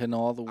Washington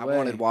all the way. I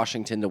wanted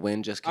Washington to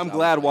win just 'cause I'm I was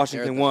glad like,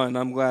 Washington they're the- won.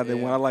 I'm glad they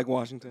won. I like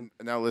Washington.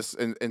 Now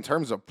listen, in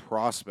terms of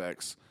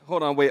prospects.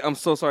 Hold on, wait. I'm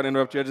so sorry to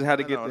interrupt you. I just had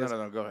to get no, this.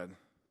 no, go ahead.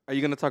 Are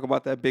you gonna talk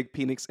about that big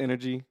Phoenix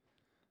energy?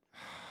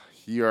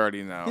 You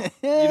already know.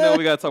 You know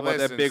we gotta talk about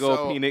that Listen, big old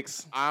so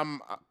Phoenix.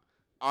 I'm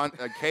on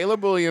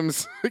Caleb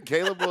Williams.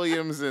 Caleb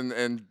Williams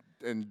and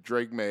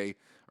Drake May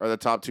are the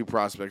top 2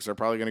 prospects. They're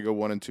probably going to go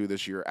 1 and 2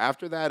 this year.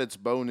 After that, it's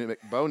Bo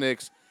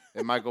Nix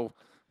and Michael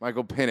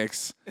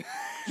Penix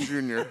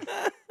Jr.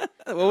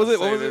 What was it?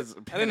 What Say was this,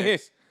 it? I didn't hear.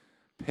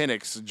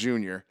 Penix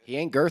Jr. He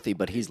ain't girthy,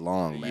 but he's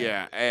long, man.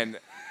 Yeah, and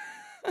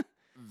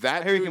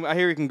that I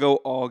hear he can go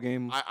all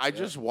game. I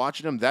just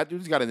watching him. That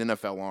dude's got an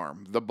NFL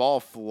arm. The ball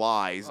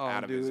flies Oh,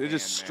 out of dude, his it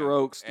just hand, man.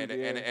 strokes through and,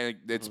 the and, air. and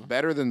it's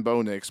better than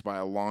Bo Nix by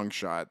a long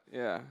shot.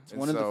 Yeah. It's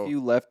one of the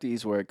few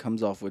lefties where it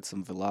comes off with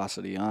some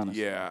velocity,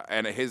 honestly. Yeah,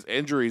 and his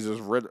injuries is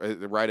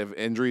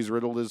injuries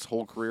riddled his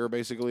whole career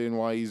basically, and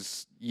why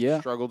he's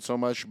struggled so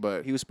much.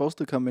 But He was supposed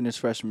to come in his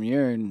freshman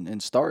year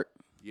and start.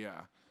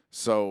 yeah,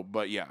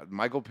 but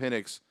Michael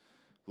Penix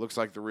looks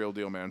like the real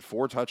deal, man.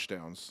 4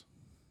 touchdowns.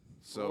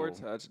 So 4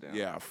 touchdowns.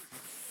 Yeah,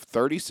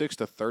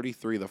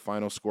 36-33 the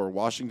final score.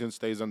 Washington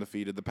stays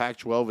undefeated. The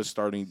Pac-12 is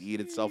starting to eat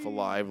itself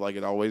alive like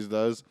it always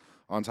does.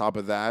 On top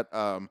of that,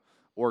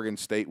 Oregon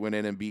State went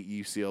in and beat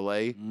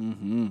UCLA.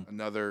 Mm-hmm.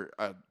 Another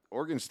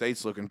Oregon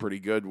State's looking pretty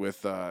good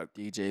with.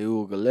 DJ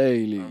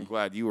Ugalele. I'm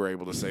glad you were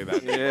able to say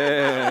that. Yeah.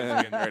 I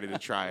was getting ready to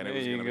try, and There it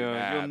was you going to go. be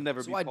bad. You'll never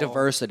That's be why Paul.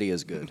 diversity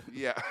is good.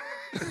 Yeah.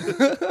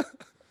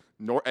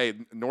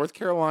 North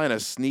Carolina,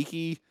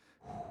 sneaky.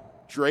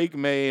 Drake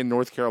May and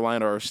North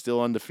Carolina are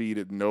still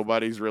undefeated.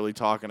 Nobody's really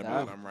talking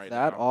about them right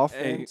That now.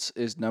 offense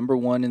is number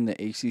one in the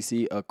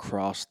ACC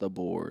across the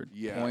board.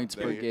 Yeah, Points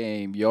per they-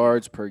 game,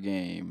 yards per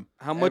game.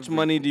 How much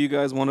money do you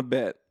guys want to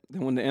bet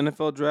that when the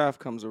NFL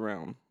draft comes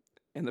around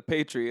and the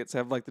Patriots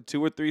have like the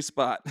 2 or 3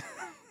 spot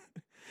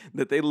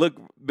that they look,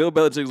 Bill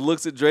Belichick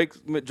looks at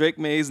Drake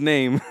May's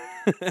name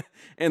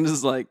and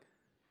is like,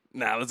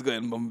 nah, let's go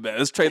ahead and bet.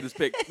 Let's trade this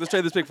pick. Let's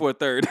trade this pick for a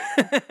third.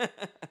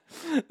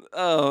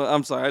 Oh,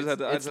 I'm sorry.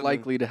 It's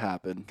likely to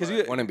happen. because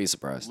you. Wouldn't be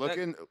surprised.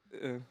 Looking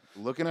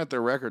at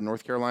their record,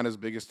 North Carolina's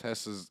biggest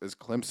test is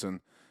Clemson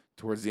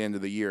towards the end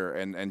of the year,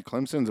 and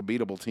Clemson's a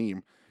beatable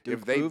team.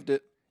 Duke proved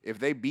it. If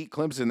they beat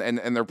Clemson,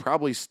 and they're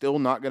probably still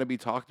not going to be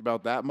talked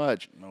about that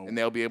much, and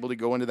they'll be able to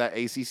go into that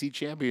ACC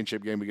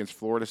championship game against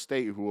Florida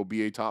State, who will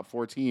be a top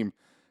 4 team.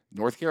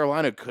 North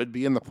Carolina could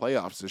be in the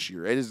playoffs this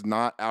year. It is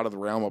not out of the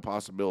realm of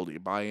possibility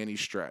by any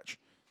stretch.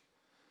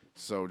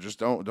 So just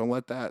don't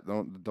let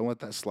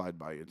that slide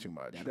by you too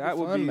much. That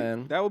would fun, be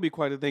man. That would be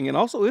quite a thing. And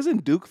also,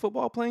 isn't Duke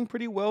football playing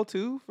pretty well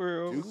too?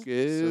 For Duke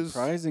is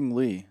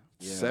Surprisingly.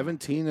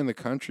 17 in the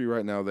country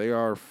right now. They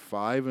are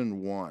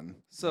 5-1.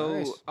 so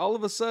Nice. all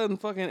of a sudden,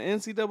 fucking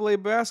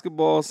NCAA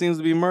basketball seems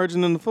to be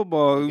merging into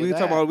football. Look at We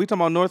talking that.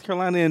 about North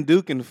Carolina and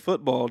Duke in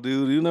football,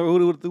 dude. You know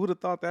who would have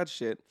thought that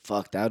shit?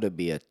 Fuck, that would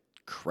be a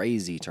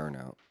crazy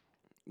turnout.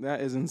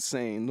 That is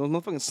insane. Those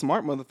motherfucking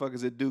smart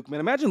motherfuckers at Duke, man.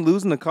 Imagine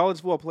losing the college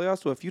football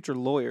playoffs to a future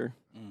lawyer.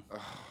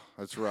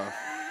 That's rough.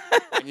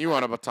 And you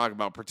want to talk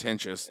about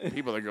pretentious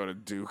people that go to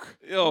Duke.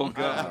 Oh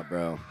god. Oh,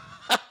 bro.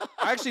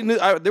 I actually knew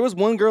there was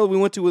one girl we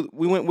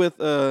went with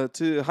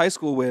to high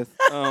school with.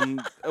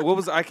 What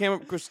was I can't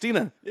remember,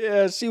 Christina.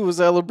 Yeah, she was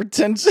hella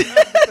pretentious.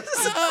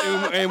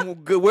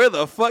 and where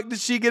the fuck did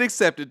she get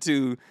accepted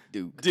to?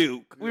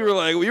 Duke. We were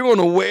like, you're going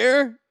to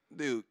where?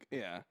 Duke.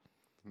 Yeah.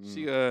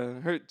 She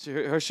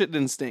her shit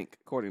didn't stink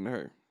according to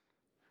her.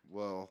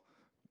 Well,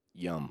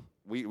 Yum.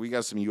 we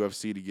got some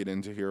UFC to get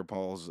into here.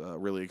 Paul's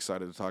really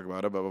excited to talk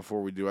about it. But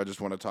before we do, I just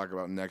want to talk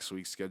about next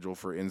week's schedule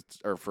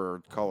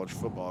for college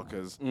football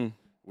because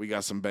we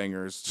got some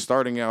bangers.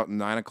 Starting out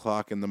 9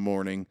 o'clock in the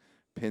morning,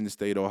 Penn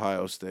State,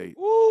 Ohio State.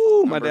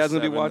 Ooh, my Number dad's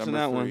gonna be 7, watching that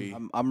number one. 3.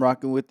 I'm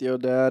rocking with your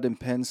dad in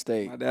Penn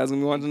State. My dad's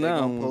gonna be watching They that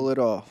gonna one. pull it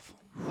off.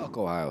 Fuck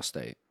Ohio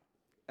State.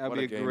 That'd What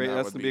be a game great. that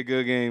That's would gonna be. be a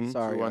good game.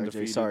 Sorry, RJ.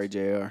 undefeated. Sorry,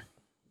 JR.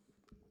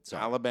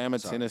 Alabama,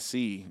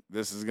 Tennessee.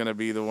 This is going to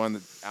be the one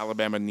that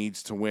Alabama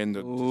needs to win to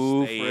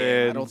Ooh, stay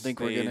Fred. in. I don't think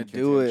we're stay gonna in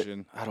do it.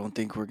 contention. I don't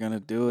think we're gonna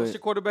do What's it.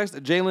 your quarterbacks?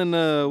 Jalen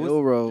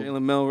Milroe.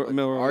 Jalen Milroe.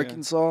 yeah.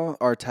 Arkansas,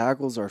 our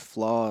tackles are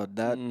flawed.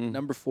 That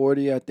number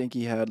 40, I think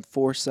he had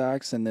 4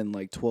 sacks and then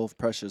like 12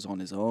 pressures on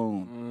his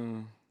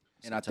own.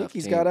 And I think tough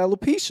he's team. got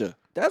alopecia.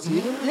 That's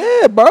even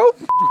bro.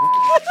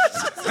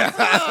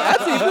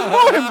 That's even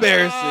more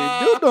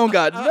embarrassing. Dude don't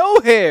got no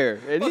hair,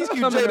 and he's Fuck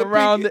you, coming Jada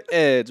around Pinkett. the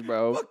edge,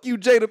 bro. Fuck you,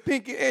 Jada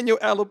Pinkett, and your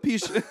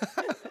alopecia.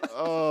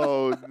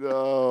 Oh,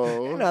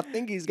 no. And I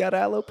think he's got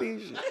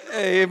alopecia.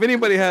 Hey, if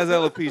anybody has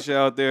alopecia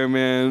out there,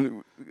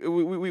 man,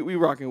 we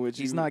rocking with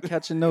you. He's not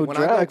catching no When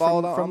I go drag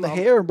bald, from the I'm-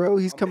 hair, bro.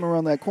 He's coming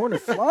around that corner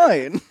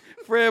flying.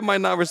 Fred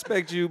might not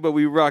respect you, but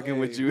we rocking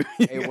with you.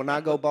 Hey, when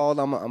I go bald,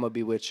 I'm gonna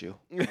be with you.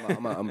 I'm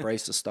gonna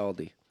embrace the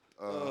Staldy.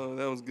 Oh,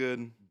 that was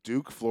good.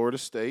 Duke, Florida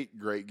State,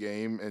 great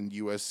game, and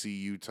USC,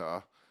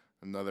 Utah,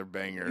 another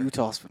banger.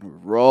 Utah's gonna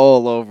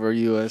roll over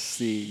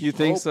USC. You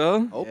think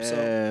so? Hope so.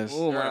 Yes.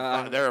 Oh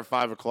They're at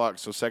 5 o'clock,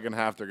 so second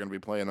half they're going to be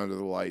playing under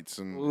the lights,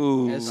 and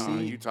Ooh. SC.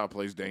 Utah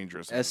plays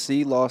dangerous.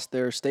 SC lost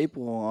their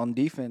staple on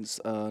defense.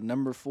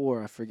 Number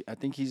 4, I forget. I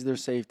think he's their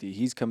safety.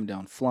 He's coming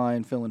down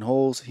flying, filling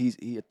holes.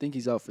 I think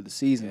he's out for the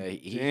season. Yeah,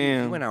 he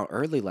Damn. went out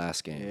early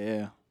last game.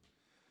 Yeah.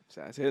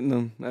 That's hitting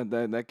them.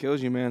 That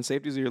kills you, man.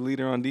 Safety's your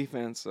leader on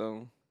defense,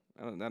 so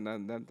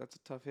that's a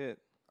tough hit.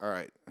 All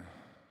right.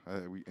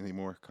 Any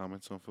more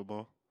comments on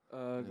football?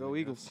 Go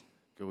Eagles.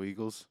 Go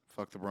Eagles.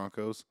 Fuck the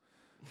Broncos.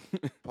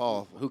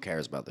 Paul, Who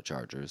cares about the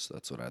Chargers?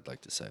 That's what I'd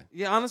like to say.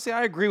 Yeah, honestly,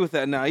 I agree with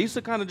that now. I used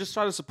to kind of just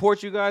try to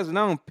support you guys, and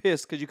now I'm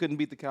pissed because you couldn't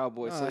beat the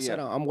Cowboys. No, so I said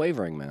yeah, I'm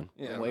wavering, man.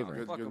 yeah, I'm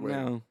wavering. fuck Good 'em way.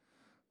 now.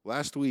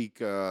 last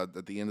week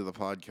at the end of the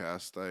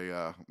podcast,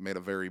 I made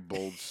a very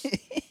bold,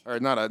 or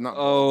not bold, but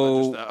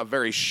Oh. just a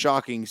very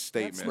shocking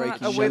statement.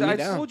 breaking Wait, Shut me I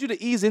down. told you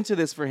to ease into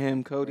this for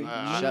him, Cody.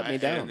 Shut me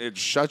down. It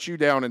shut you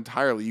down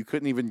entirely. You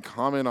couldn't even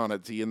comment on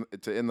it to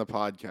end the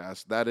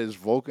podcast. That is,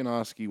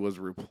 Volkanovski was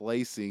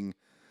replacing.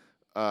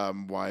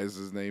 Why is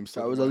his name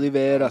still? Charles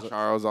Oliveira.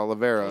 Charles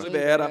Oliveira.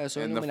 Oliveira.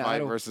 In the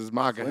fight versus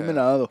Makachev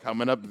Eliminado.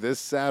 coming up this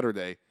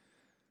Saturday.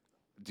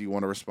 Do you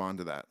want to respond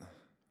to that?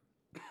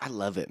 I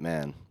love it,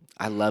 man.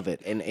 I love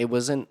it. And it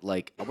wasn't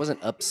like, I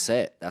wasn't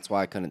upset. That's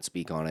why I couldn't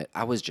speak on it.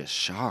 I was just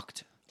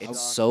shocked. It's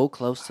so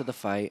close to the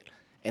fight,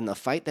 and the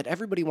fight that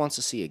everybody wants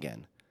to see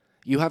again.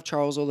 You have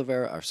Charles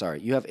Oliveira,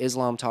 you have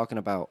Islam talking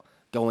about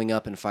going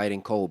up and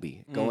fighting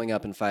Colby, going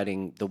up and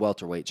fighting the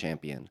welterweight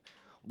champion.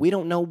 We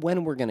don't know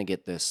when we're going to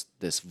get this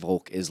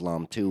Volk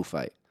Islam 2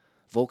 fight.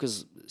 Volk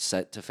is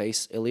set to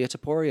face Ilia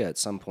Topuria at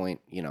some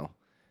point,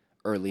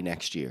 early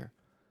next year.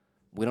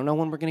 We don't know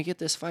when we're going to get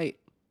this fight.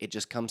 It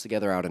just comes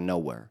together out of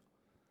nowhere.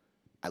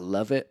 I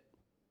love it.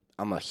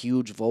 I'm a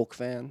huge Volk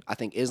fan. I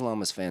think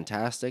Islam is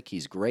fantastic.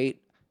 He's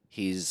great.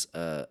 He's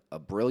a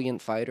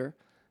brilliant fighter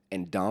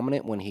and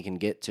dominant when he can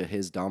get to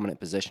his dominant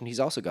position. He's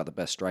also got the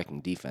best striking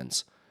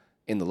defense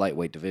in the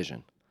lightweight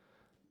division.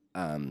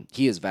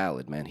 He is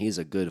valid, man. He's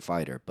a good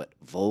fighter. But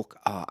Volk,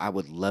 I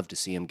would love to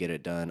see him get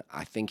it done.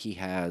 I think he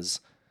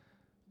has,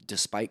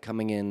 despite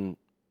coming in,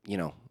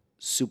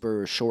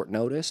 super short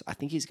notice, I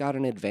think he's got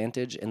an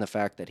advantage in the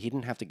fact that he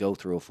didn't have to go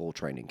through a full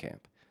training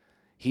camp.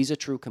 He's a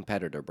true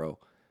competitor, bro.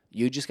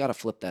 You just got to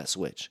flip that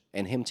switch.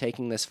 And him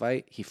taking this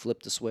fight, he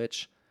flipped the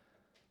switch.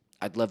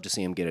 I'd love to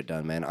see him get it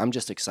done, man. I'm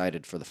just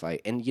excited for the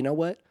fight. And you know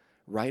what?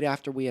 Right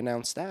after we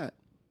announced that,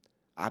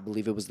 I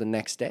believe it was the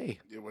next day.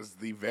 It was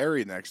the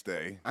very next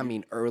day. I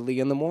mean, early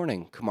in the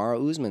morning,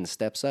 Kamaru Usman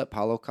steps up.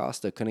 Paulo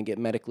Costa couldn't get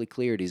medically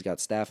cleared. He's got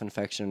staph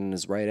infection in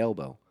his right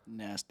elbow.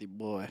 Nasty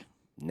boy.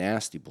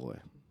 Nasty boy.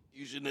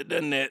 You shouldn't have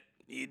done that.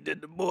 You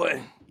did the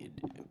boy. You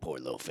poor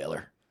little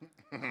feller.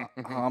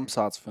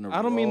 Hamzat's finna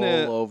I don't mean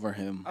to- roll over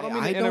him. I don't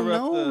mean to I don't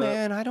interrupt know, the-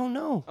 man. I don't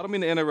know. I don't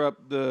mean to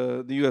interrupt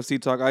the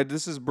UFC talk.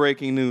 This is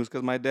breaking news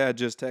because my dad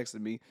just texted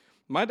me.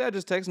 My dad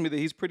just texted me that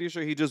he's pretty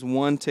sure he just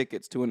won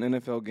tickets to an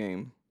NFL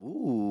game.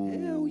 Ooh.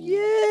 Hell yeah.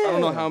 I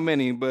don't know how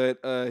many, but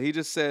he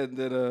just said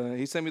that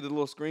he sent me the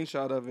little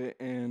screenshot of it,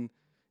 and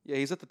yeah,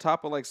 he's at the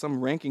top of like some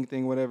ranking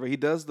thing, whatever. He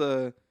does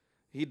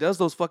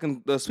those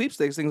fucking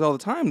sweepstakes things all the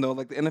time though,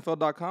 like the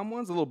NFL.com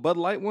ones, the little Bud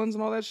Light ones,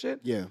 and all that shit.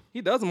 Yeah.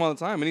 He does them all the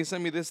time, and he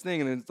sent me this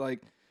thing, and it's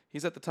like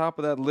he's at the top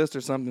of that list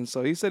or something.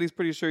 So he said he's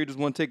pretty sure he just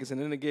won tickets,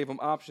 and then it gave him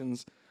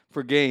options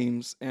for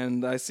games,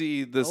 and I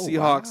see the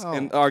Seahawks wow.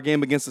 and our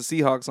game against the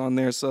Seahawks on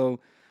there. So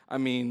I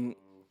mean,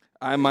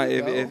 I might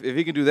if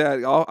he can do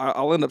that,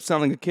 I'll end up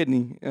selling a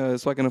kidney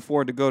so I can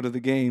afford to go to the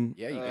game.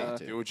 Yeah, you got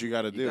to. Do what you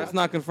got to do. That's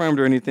not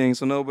confirmed or anything,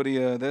 so nobody.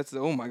 That's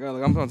oh my god,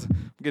 like I'm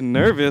getting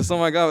nervous. Oh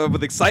my god,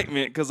 with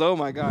excitement because oh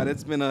my god,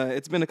 it's been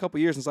a couple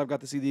years since I've got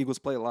to see the Eagles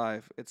play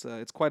live. It's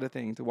quite a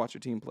thing to watch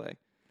your team play.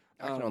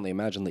 I can only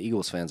imagine the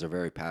Eagles fans are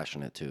very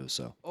passionate too.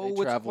 So They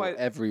It's travel quite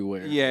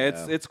everywhere. yeah,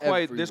 it's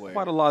quite. There's Everywhere.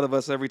 quite a lot of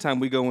us every time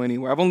we go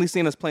anywhere. I've only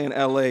seen us play in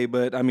L.A.,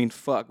 but I mean,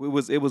 fuck, it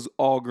was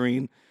all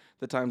green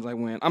the times I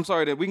went. I'm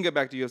sorry that we can get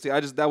back to UFC. I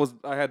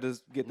had to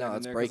get that no, in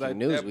it's there 'cause breaking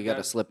news. We got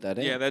to slip that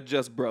in. Yeah, that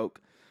just broke.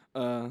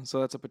 So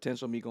that's a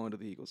potential me going to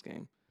the Eagles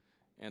game,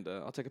 and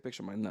I'll take a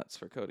picture of my nuts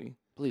for Cody.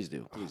 Please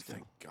do. Please do.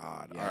 Thank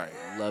God. Yeah, All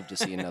right. love to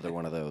see another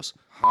one of those.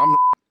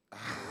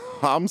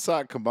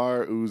 Hamzat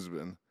Kamaru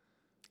Usman.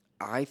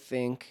 I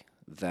think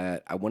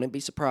that I wouldn't be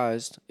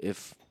surprised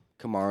if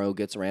Kamaru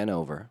gets ran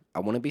over. I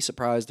wouldn't be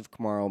surprised if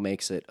Kamaru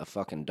makes it a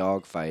fucking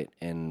dogfight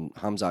and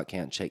Hamzat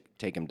can't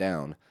take him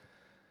down.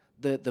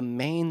 The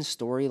main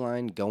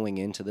storyline going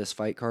into this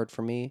fight card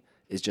for me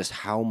is just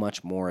how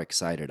much more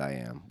excited I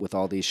am with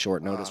all these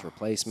short notice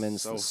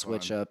replacements, so the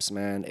switch fun. ups,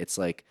 man. It's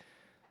like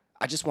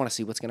I just want to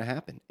see what's going to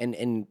happen.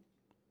 And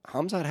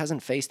Hamzat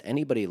hasn't faced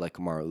anybody like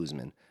Kamaru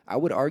Usman. I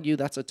would argue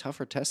that's a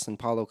tougher test than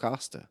Paulo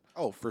Costa.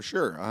 Oh, for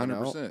sure.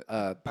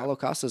 100%. Paulo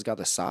Costa's got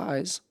the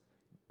size,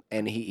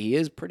 and he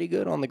is pretty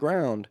good on the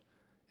ground,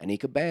 and he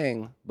could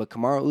bang. But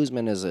Kamaru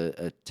Usman is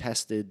a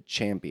tested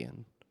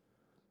champion.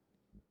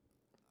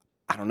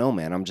 I don't know,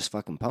 man. I'm just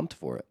fucking pumped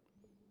for it.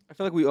 I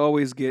feel like we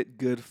always get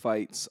good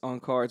fights on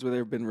cards where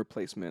there have been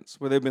replacements,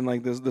 where there have been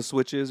like the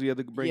switches we had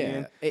to bring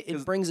in.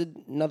 It brings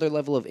another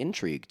level of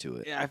intrigue to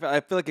it. Yeah, I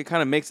feel like it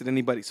kind of makes it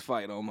anybody's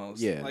fight almost.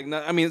 Yeah. Like,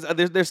 I mean,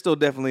 there's still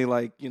definitely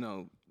like,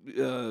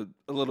 a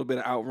little bit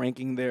of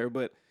outranking there,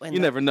 but And you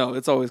that- never know.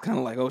 It's always kind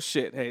of like, oh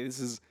shit, hey, this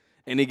is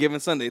any given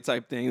Sunday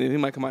type thing. He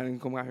might come out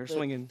here The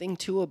swinging. thing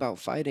too about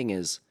fighting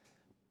is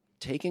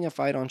taking a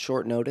fight on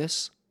short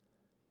notice.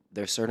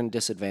 There's certain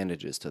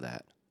disadvantages to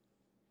that.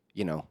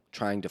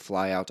 Trying to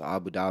fly out to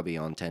Abu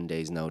Dhabi on 10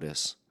 days'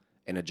 notice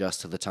and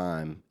adjust to the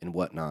time and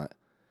whatnot.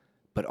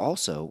 But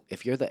also,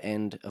 if you're the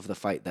end of the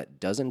fight that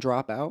doesn't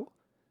drop out,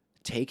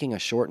 taking a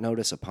short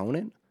notice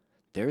opponent,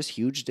 there's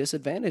huge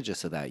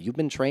disadvantages to that. You've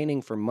been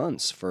training for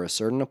months for a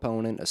certain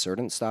opponent, a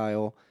certain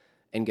style,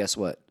 and guess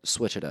what?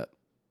 Switch it up.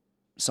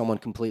 Someone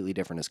completely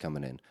different is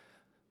coming in.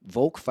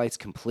 Volk fights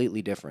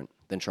completely different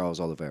than Charles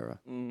Oliveira.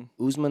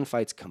 Usman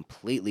fights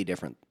completely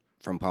different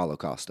from Paulo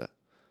Costa.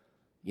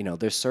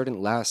 There's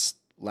certain last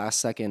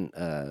second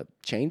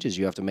changes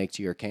you have to make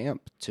to your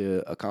camp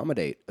to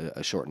accommodate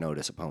a short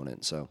notice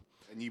opponent. So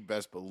And you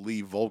best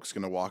believe Volk's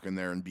going to walk in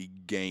there and be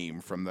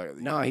game from the.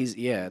 no,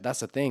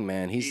 that's the thing,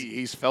 man.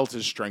 He's felt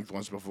his strength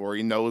once before.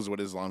 He knows what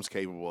Islam's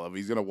capable of.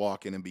 He's going to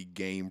walk in and be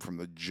game from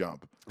the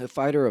jump. A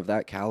fighter of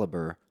that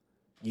caliber,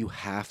 you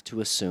have to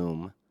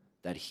assume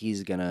that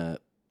he's gonna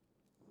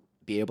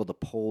be able to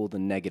pull the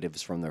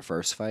negatives from their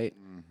first fight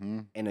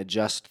and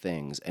adjust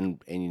things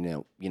and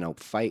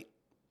fight.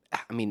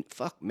 I mean,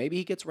 fuck, maybe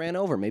he gets ran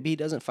over. Maybe he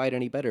doesn't fight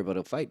any better, but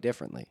he'll fight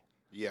differently.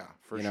 Yeah,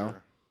 for You know?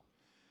 sure.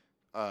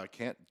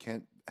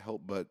 Can't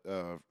help but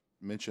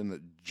mention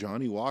that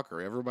Johnny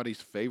Walker,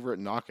 everybody's favorite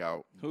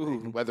knockout,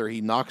 whether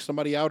he knocks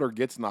somebody out or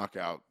gets knocked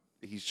out,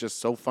 he's just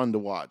so fun to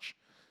watch.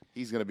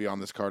 He's going to be on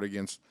this card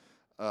against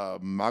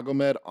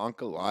Magomed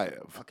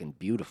Ankalaev. Fucking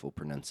beautiful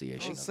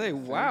pronunciation. Say,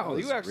 wow,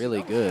 was you actually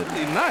really good.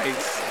 Really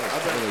nice.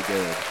 That's really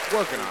good.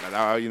 Working on it.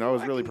 I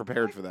was really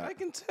prepared for that. I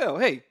can tell.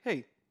 Hey,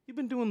 you've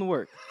been doing the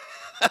work.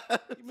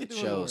 It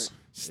shows.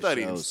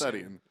 Studying.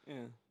 Yeah.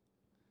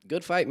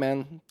 Good fight,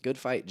 man. Good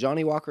fight.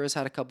 Johnny Walker has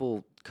had a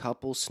couple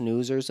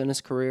snoozers in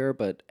his career,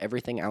 but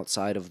everything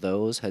outside of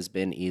those has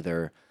been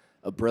either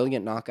a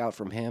brilliant knockout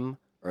from him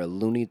or a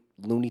Looney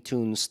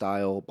Tunes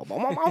style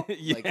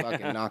like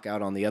fucking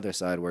knockout on the other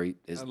side where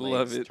his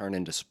legs turn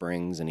into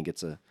springs and he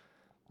gets a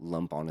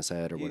lump on his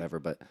head or whatever.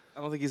 But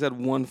I don't think he's had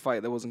one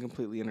fight that wasn't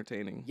completely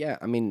entertaining. yeah,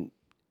 I mean,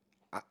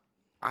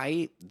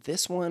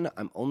 this one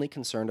I'm only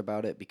concerned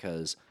about it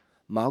because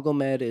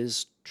Magomed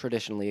is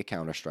traditionally a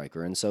counter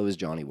striker, and so is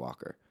Johnny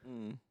Walker.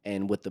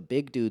 And with the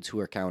big dudes who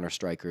are counter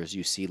strikers,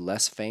 you see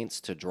less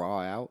feints to draw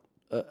out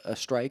a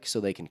strike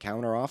so they can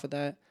counter off of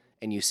that,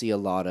 and you see a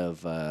lot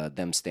of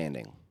them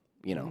standing,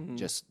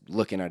 just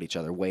looking at each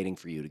other, waiting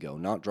for you to go,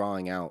 not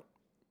drawing out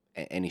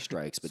any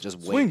strikes, but just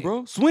Swing, waiting.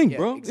 bro. Swing, Yeah,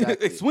 bro.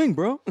 exactly. Swing,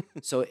 bro.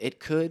 So it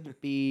could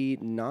be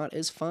not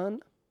as fun.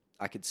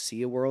 I could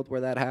see a world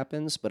where that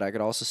happens, but I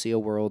could also see a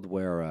world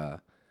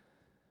where,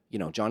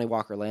 Johnny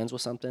Walker lands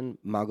with something.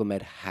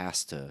 Magomed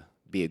has to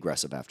be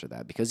aggressive after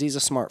that because he's a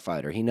smart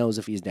fighter. He knows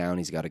if he's down,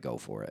 he's got to go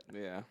for it.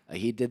 Yeah.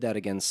 He did that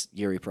against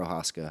Jan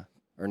Blachowicz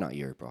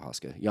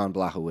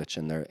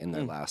in their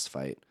last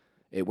fight.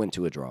 It went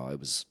to a draw. It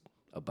was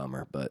a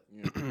bummer, but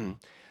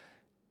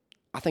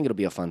I think it'll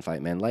be a fun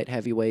fight, man. Light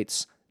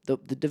heavyweights, the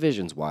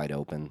division's wide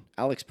open.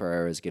 Alex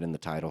Pereira's getting the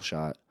title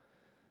shot.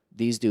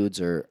 These dudes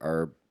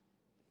are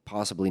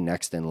possibly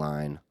next in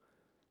line.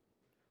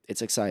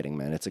 It's exciting,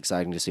 man. It's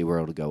exciting to see where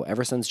it'll go.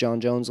 Ever since John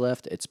Jones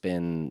left, it's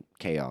been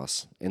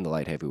chaos in the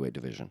light heavyweight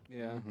division.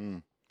 Yeah.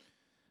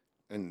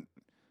 And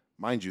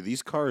mind you,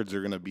 these cards are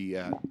going to be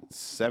at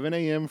 7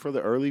 a.m. for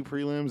the early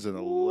prelims and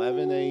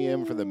 11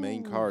 a.m. for the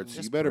main cards. So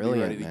That's you better be ready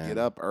brilliant, to man. get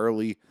up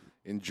early,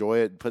 enjoy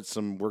it.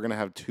 We're going to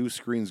have 2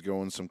 screens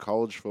going, some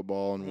college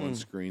football on one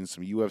screen,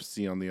 some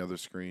UFC on the other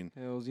screen.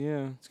 Hells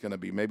yeah. It's going to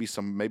be maybe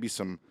some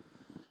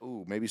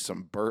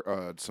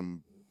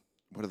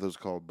what are those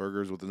called?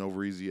 Burgers with an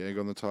over easy egg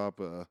on the top.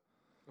 A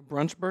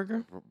brunch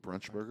burger?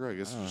 Brunch burger. I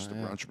guess it's just a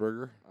brunch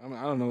burger. I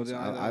don't know.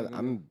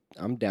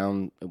 I'm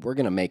down. We're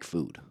gonna make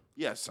food.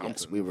 Yes,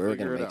 we were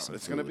figure gonna it make out. some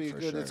It's gonna food be for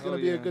good. sure. It's gonna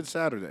be a good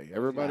Saturday.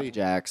 Everybody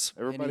Jacks.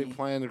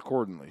 plan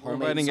accordingly. We're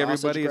homemade inviting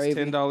sausage everybody. It's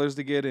gravy. $10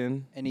 to get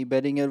in. Any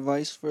betting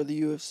advice for the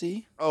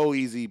UFC? Oh,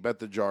 easy. Bet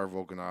the jar,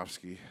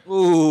 Volkanovski.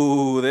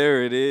 Ooh,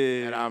 there it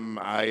is. And I'm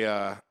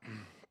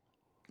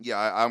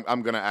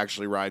gonna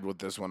actually ride with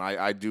this one.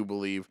 I do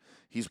believe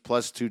he's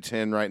plus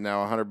 210 right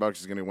now. $100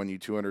 is gonna win you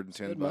 $210.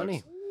 Good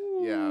money.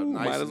 Yeah,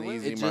 might nice as and well.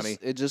 easy It money.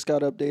 just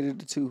got updated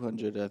to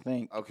 200, I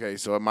think. Okay,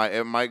 so it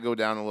might go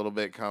down a little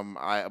bit.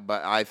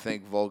 But I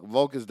think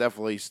Volk is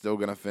definitely still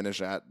gonna finish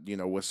at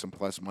with some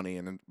plus money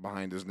and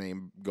behind his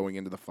name going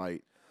into the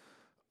fight.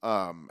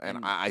 And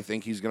I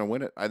think he's gonna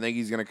win it. I think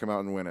he's gonna come out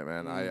and win it,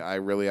 man. I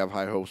really have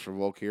high hopes for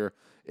Volk here.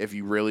 If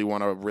you really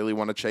want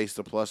to chase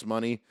the plus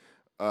money,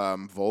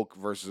 Volk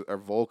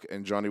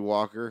and Johnny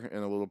Walker in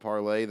a little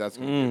parlay, that's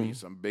gonna give you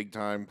some big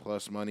time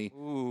plus money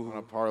on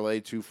a parlay.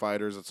 2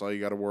 fighters, that's all you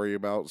got to worry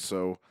about.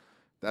 So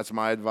that's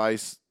my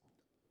advice.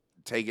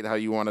 Take it how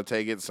you want to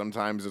take it.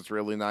 Sometimes it's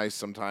really nice.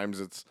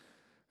 Sometimes it's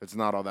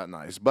not all that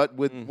nice. But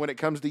when it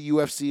comes to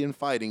UFC and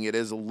fighting, it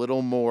is a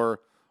little more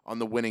on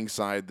the winning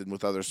side than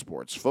with other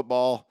sports.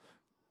 Football,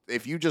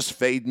 if you just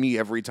fade me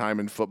every time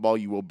in football,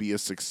 you will be a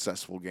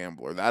successful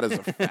gambler. That is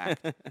a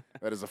fact.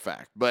 That is a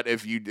fact. But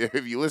if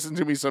you listen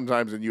to me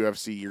sometimes in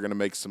UFC, you're going to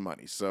make some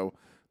money. So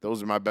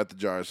those are my bet the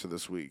jars for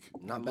this week.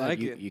 Not I bad. like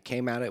You, it. you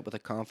came at it with a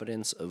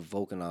confidence of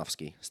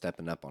Volkanovski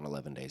stepping up on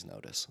 11 days'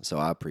 notice. So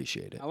I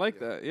appreciate it. I like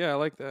that. Yeah, I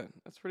like that.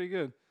 That's pretty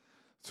good.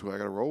 That's who I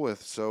got to roll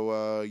with.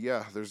 So,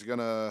 there's there's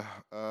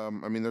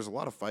a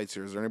lot of fights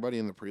here. Is there anybody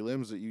in the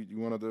prelims that you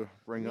wanted to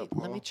bring up,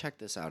 Let me Paul? check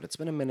this out. It's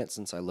been a minute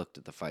since I looked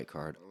at the fight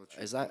card.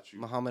 Is that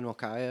Muhammad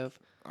Mokaev?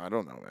 I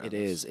don't know, man. It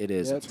is. Yeah,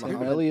 It's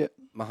Tim Elliott.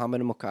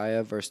 Muhammad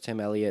Mokaev versus Tim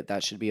Elliott.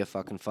 That should be a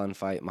fucking fun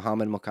fight.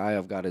 Muhammad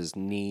Mokaev got his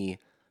knee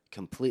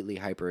completely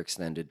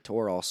hyperextended,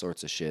 tore all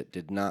sorts of shit,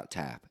 did not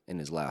tap in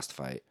his last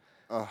fight.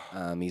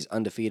 He's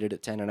undefeated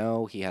at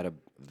 10-0. He had a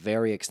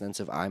very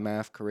extensive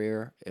IMAF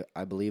career,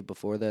 I believe,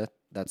 before that.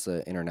 That's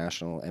the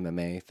international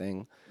MMA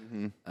thing.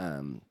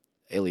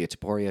 Ilia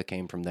Topuria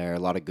came from there. A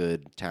lot of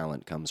good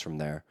talent comes from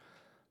there.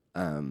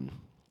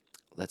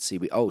 Let's see.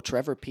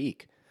 Trevor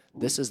Peake.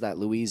 This is that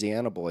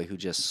Louisiana boy who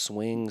just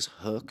swings,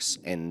 hooks,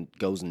 and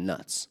goes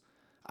nuts.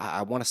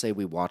 I want to say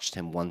we watched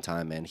him one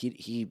time, man.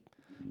 He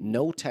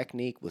no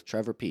technique with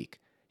Trevor Peake.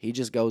 He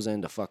just goes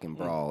in to fucking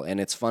brawl, and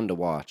it's fun to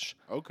watch.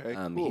 Okay,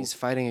 cool. He's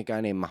fighting a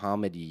guy named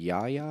Muhammad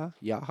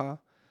Yaha.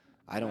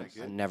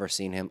 I've never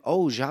seen him.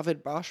 Oh,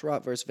 Javid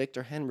Bashrat versus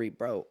Victor Henry,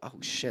 bro. Oh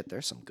shit,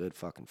 there's some good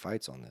fucking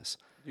fights on this.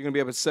 You're gonna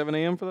be up at 7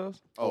 a.m. for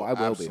those? Oh, I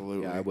will absolutely.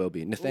 be. Yeah, I will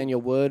be. Nathaniel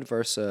Wood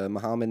versus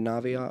Muhammad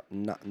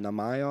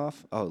Namaev.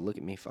 Oh, look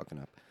at me fucking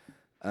up.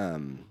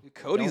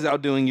 Cody's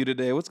outdoing you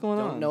today. What's going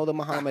Don't on? know the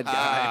Muhammad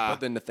guy, but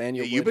the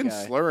Nathaniel You've Wood been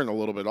guy. slurring a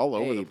little bit all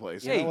over Hey, the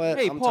place. you know what?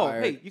 Hey, I'm Paul.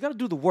 tired. Hey, you got to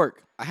do the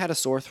work. I had a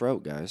sore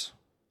throat, guys.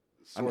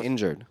 I'm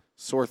injured.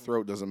 Sore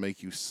throat doesn't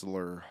make you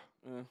slur.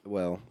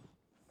 Well,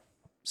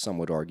 some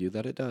would argue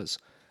that it does.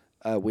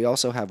 We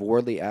also have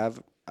Wardley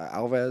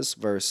Alves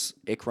versus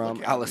Ikram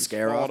He's falling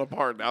Alaskarov.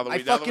 apart now that I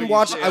we now that fucking we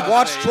watched. say I it.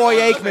 watched Troy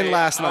Aikman say-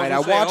 last I was night. I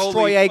gonna say, watched Troy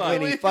holy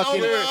Aikman. He fuck.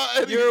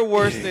 fucking You're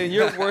worse than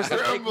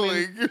Aikman.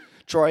 Trembling.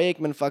 Troy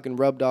Aikman fucking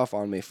rubbed off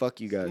on me.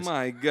 Fuck you guys.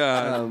 My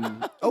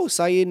God.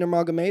 Saeed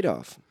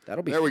Nurmagomedov.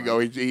 That'll be. There we fun. go.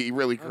 He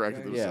really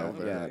corrected Okay. himself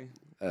Yeah, there.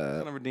 yeah.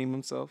 Trying to redeem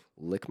himself.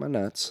 Lick my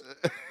nuts.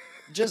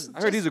 Just,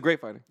 I heard he's a great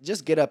fighter.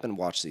 just get up and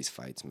watch these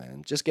fights,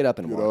 man. Just get up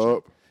and Get watch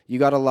up. it. You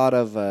got a lot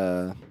of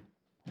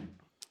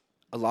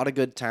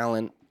good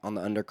talent on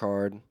the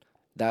undercard.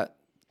 That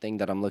thing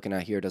that I'm looking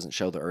at here doesn't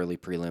show the early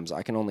prelims.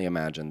 I can only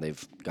imagine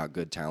they've got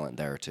good talent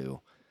there too.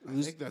 I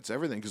think that's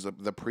everything because the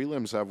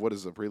prelims have what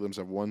is the prelims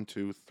have 1,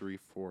 2, 3,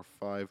 4,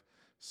 5,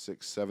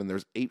 6, 7.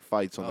 There's 8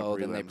 fights on the prelims.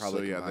 Then they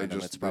probably so, combine them.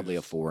 It's probably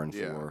a 4 and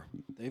 4.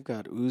 They've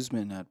got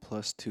Usman at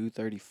plus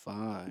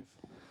 235.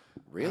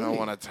 Really? I don't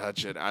want to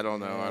touch it. I don't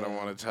know. I don't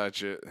want to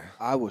touch it.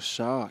 I was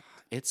shocked.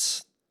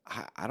 It's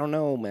I don't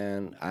know,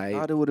 man. I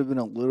thought it would have been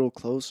a little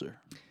closer.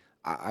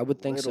 I would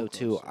think so Little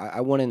too. closer.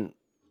 I wouldn't.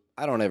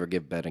 I don't ever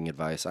give betting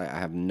advice. I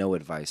have no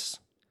advice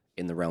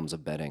in the realms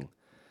of betting.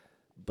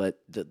 But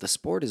the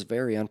sport is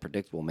very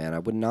unpredictable, man. I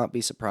would not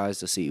be surprised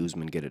to see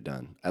Usman get it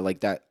done. I like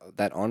that.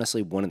 That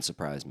honestly wouldn't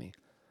surprise me.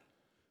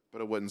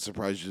 But it wouldn't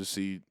surprise you to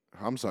see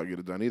Hamzat get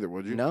it done either,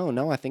 would you?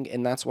 No. I think,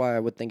 and that's why I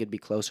would think it'd be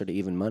closer to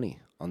even money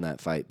on that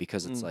fight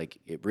because it's like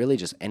it really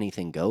just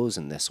anything goes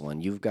in this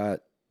one. You've got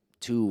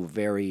two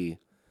very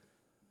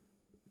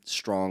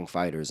strong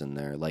fighters in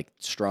there, like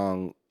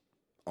strong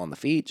on the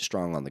feet,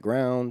 strong on the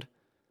ground.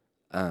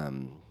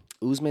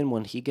 Usman,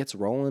 when he gets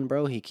rolling,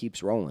 bro, he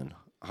keeps rolling.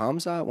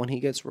 Hamzat, when he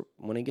gets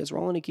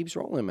rolling, he keeps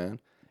rolling, man.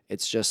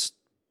 It's just,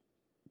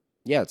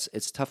 yeah,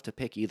 it's tough to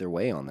pick either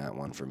way on that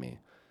one for me.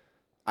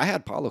 I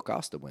had Paulo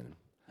Costa winning.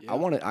 Yeah.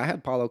 I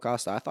had Paulo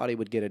Costa. I thought he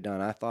would get it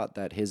done. I thought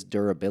that his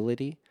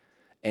durability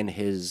and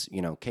his,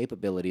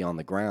 capability on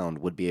the ground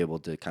would be able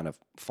to kind of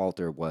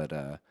falter what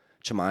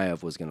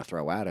Chimaev was going to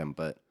throw at him,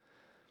 but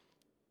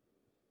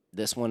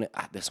this one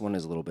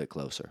is a little bit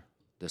closer.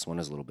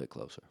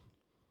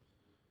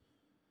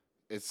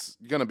 It's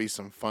gonna be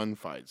some fun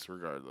fights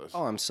regardless.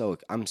 Oh, I'm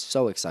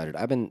so excited.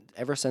 I've been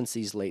ever since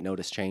these late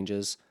notice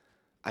changes.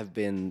 I've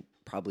been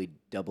probably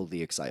double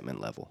the excitement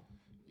level.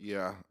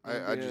 Yeah,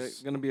 I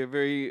just gonna be a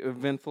very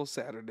eventful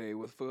Saturday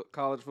with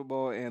college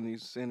football and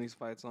these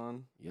fights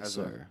on. Yes,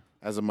 sir.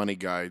 as a money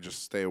guy,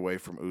 just stay away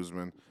from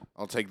Usman.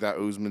 I'll take that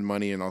Usman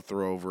money and I'll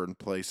throw over and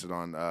place it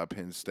on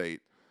Penn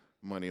State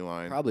money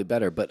line. Probably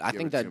better, but I Give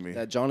think it to me.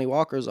 that Johnny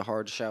Walker's a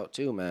hard shout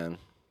too, man.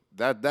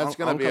 That's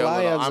gonna be a little.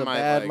 Ankalaev's I a might,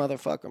 bad like,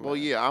 motherfucker, man. Well,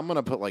 yeah, I'm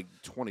gonna put like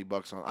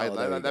 $20 on. Oh,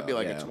 there you that'd be go,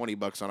 like yeah. a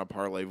 $20 on a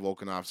parlay.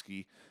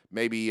 Volkanovski,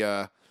 maybe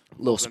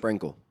Little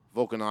sprinkle.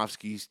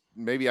 Volkanovski.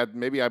 Maybe I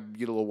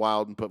get a little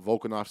wild and put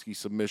Volkanovski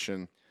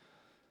submission.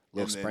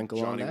 Little and then sprinkle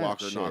on Johnny that?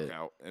 Walker Shit.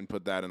 knockout and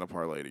put that in a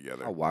parlay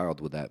together. How wild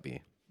would that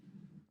be?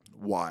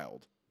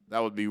 Wild.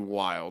 That would be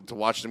wild. To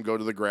watch them go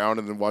to the ground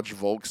and then watch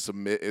Volk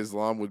submit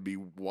Islam would be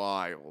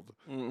wild.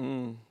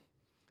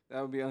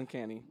 That would be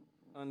uncanny.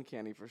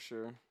 Uncanny for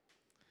sure.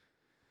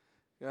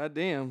 God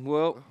damn.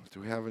 Well, Do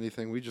we have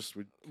anything? We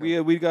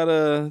we got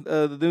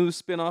the new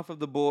spinoff of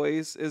The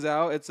Boys is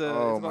out. It's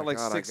Oh it's my about like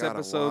God, I 6 gotta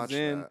episodes watch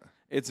in. that.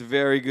 It's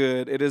very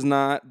good. It is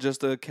not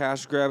just a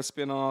cash grab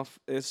spinoff.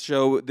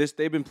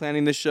 They've been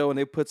planning this show and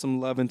they put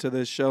some love into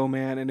this show,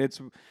 man. And it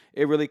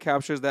really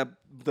captures that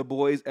The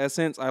Boys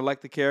essence. I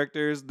like the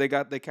characters. They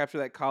capture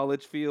that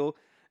college feel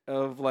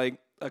of like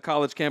a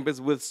college campus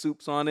with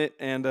soups on it,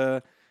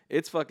 and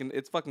it's fucking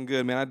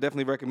good, man. I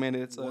definitely recommend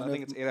it. I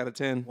think it's 8 out of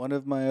 10. One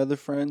of my other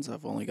friends,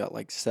 I've only got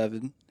like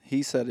 7.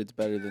 He said it's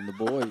better than The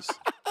Boys.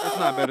 It's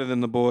not better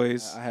than The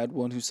Boys. I had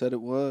one who said it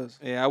was.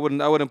 Yeah, I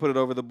wouldn't put it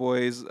over The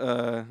Boys.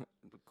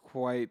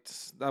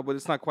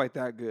 It's not quite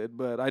that good,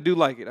 but I do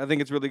like it. I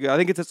think it's really good. I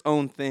think it's its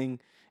own thing,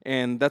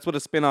 and that's what a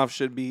spinoff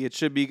should be. It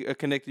should be a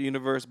connected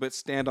universe, but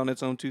stand on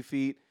its own 2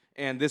 feet.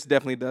 And this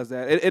definitely does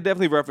that. It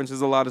definitely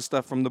references a lot of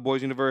stuff from The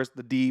Boys universe,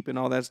 The Deep, and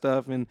all that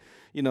stuff, and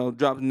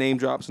name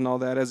drops and all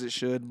that as it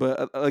should.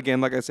 But again,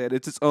 like I said,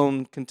 it's its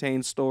own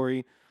contained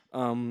story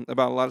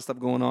about a lot of stuff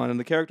going on, and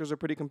the characters are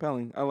pretty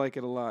compelling. I like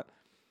it a lot.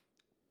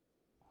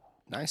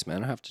 Nice,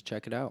 man. I have to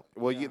check it out.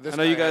 Well, I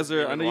know you guys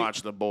are. I know you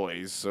watch The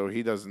Boys, so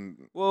he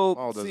doesn't. Well,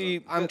 Paul doesn't.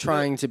 see, I'm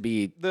trying to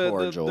be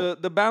cordial.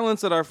 The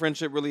balance that our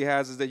friendship really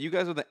has is that you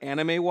guys are the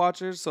anime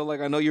watchers, so like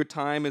I know your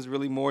time is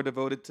really more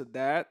devoted to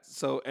that.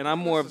 So, and I'm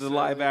more of the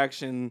live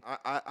action.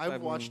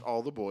 I've watched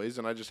all The Boys,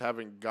 and I just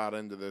haven't got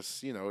into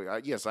this.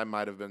 Yes, I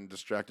might have been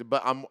distracted,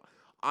 but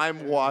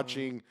I'm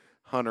watching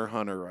Hunter x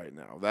Hunter right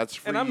now. That's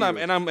for and I'm you. not,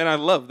 and I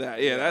love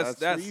that. Yeah, Yeah,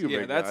 that's for you,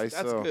 big that's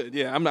guy, so- good.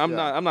 Yeah, I'm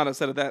not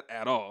upset at that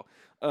at all.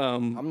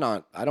 I'm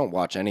not. I don't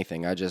watch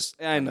anything. I just.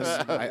 I know.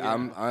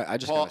 I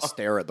just Paul- kind of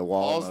stare at the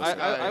wall. Paul's most of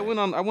the guy. day.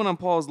 I went on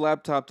Paul's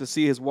laptop to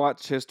see his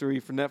watch history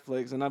for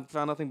Netflix, and I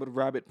found nothing but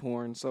rabbit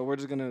porn. So we're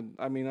just gonna.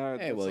 I mean,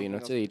 Hey, well,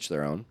 to each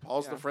their own.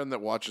 Paul's the friend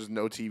that watches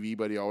no TV,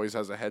 but he always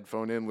has a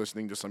headphone in,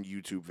 listening to some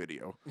YouTube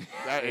video.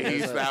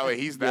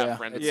 He's that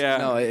friend. Yeah.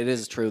 No, it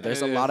is true.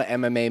 There's a lot of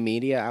MMA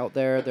media out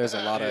there. There's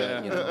a lot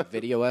of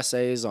video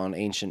essays on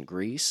ancient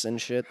Greece and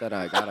shit that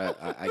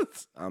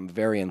I'm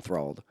very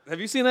enthralled. Have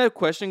you seen that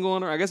question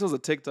going on? I guess it was a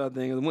TikTok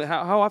thing.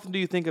 How often do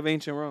you think of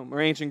ancient Rome or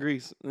ancient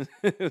Greece?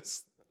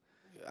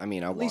 I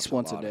mean, I watch least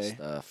once a lot of day.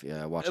 stuff.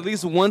 Yeah, I watch At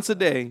least once a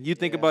day, you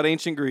think about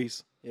ancient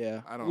Greece.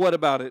 Yeah. I don't. What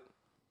about it,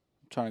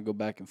 I'm trying to go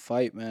back and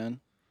fight, man.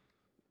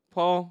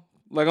 Paul?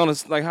 Like on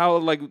a how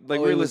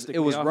realistically? It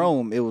was how-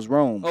 Rome. It was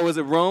Rome. Oh, is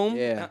it Rome?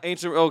 Yeah.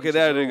 Ancient. Okay,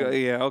 there you go.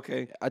 Yeah.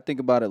 Okay. I think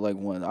about it like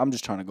one. I'm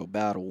just trying to go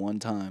battle one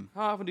time.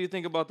 How often do you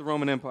think about the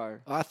Roman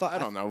Empire? I thought I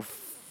don't know.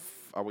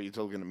 Are we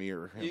talking to me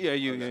or him? Yeah,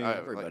 you. Yeah, yeah.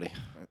 everybody.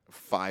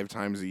 5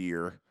 times a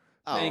year.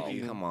 Thank Oh,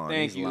 you. come on,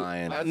 Thank he's you.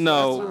 lying.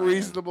 No. That's a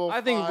reasonable.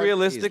 I think 5.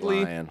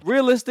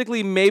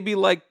 realistically, maybe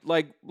like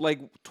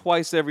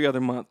twice every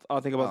other month.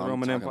 I'll think about the I'm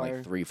Roman talking Empire.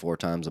 like 3-4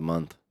 times a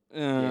month.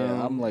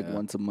 Yeah, I'm like yeah.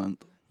 once a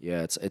month.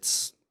 Yeah,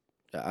 it's.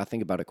 I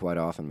think about it quite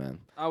often,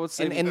 man. I would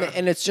say.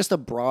 And it's just a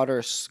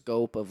broader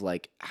scope of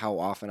like how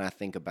often I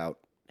think about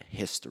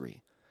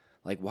history.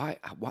 Like why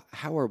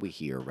how are we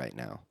here right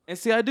now? And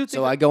see, I do think.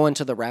 So I go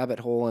into the rabbit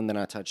hole and then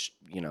I touch,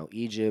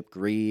 Egypt,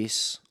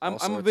 Greece. I'm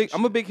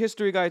a big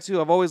history guy too.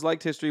 I've always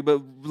liked history,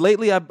 but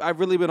lately I've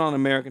really been on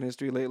American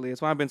history lately.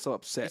 That's why I've been so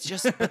upset. It's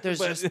just but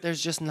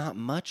there's just not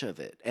much of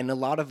it. And a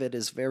lot of it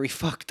is very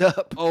fucked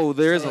up. Oh,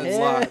 there's a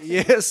lot.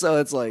 Yeah, so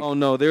it's like Oh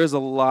no, there's a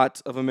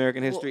lot of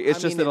American history.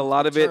 It's just that a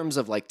lot of in it. terms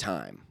of like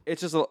time.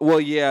 It's just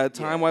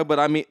time wise,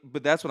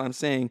 but that's what I'm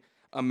saying.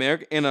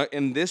 America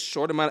in this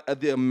short amount,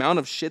 the amount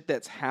of shit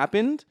that's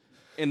happened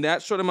in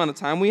that short amount of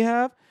time we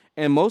have,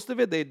 and most of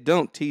it they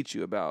don't teach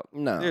you about.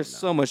 There's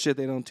so much shit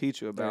they don't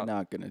teach you They're about.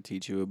 not gonna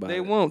teach you about. They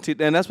it. won't,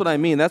 and that's what I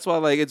mean. That's why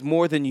it's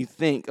more than you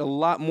think. A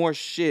lot more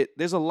shit.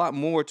 There's a lot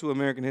more to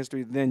American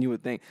history than you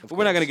would think. But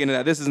we're not gonna get into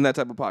that. This isn't that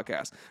type of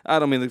podcast. I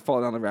don't mean to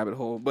fall down the rabbit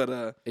hole, but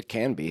It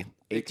can be.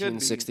 It could be.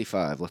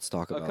 1865. Let's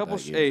talk a about couple.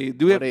 that year. Hey,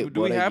 do we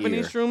What a have any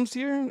year. shrooms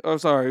here? Oh,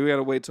 sorry, we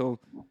gotta wait till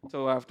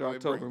after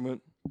October. But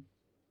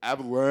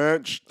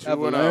Avalanche 2-0.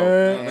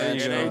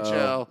 Avalanche.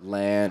 NHL.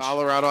 Lanch.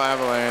 Colorado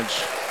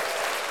Avalanche.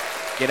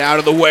 Get out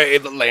of the way.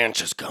 The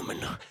Lanch is coming.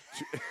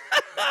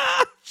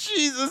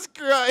 Jesus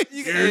Christ.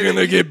 You're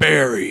gonna get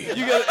buried.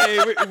 you got.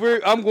 Hey,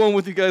 I'm going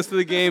with you guys to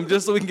the game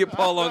just so we can get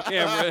Paul on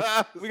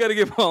camera. We got to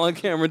get Paul on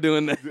camera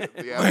doing that. The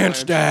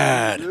Lanch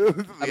dad.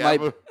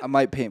 I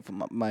might paint for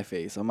my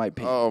face. I might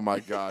paint. Oh my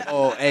God.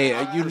 Oh, hey,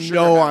 you sure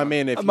know now. I'm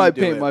in if I you might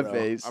do paint it, my bro.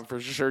 face. I'm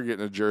for sure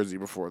getting a jersey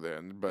before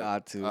then. But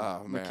Got to.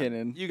 Oh, man.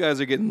 McKinnon. You guys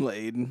are getting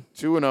laid.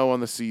 2-0 on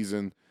the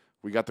season.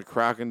 We got the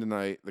Kraken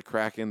tonight. The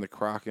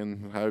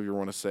Kraken, however you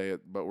want to say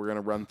it. But we're going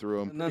to run through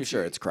them. Pretty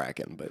sure it's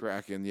cracking, but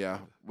Kraken, yeah.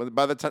 But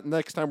by the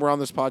next time we're on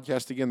this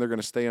podcast again, they're going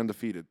to stay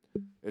undefeated.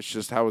 It's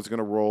just how it's going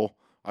to roll.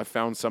 I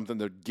found something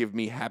to give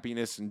me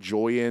happiness and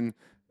joy in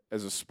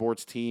as a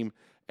sports team.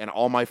 And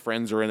all my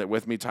friends are in it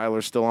with me.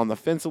 Tyler's still on the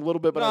fence a little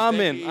bit, but No, I I'm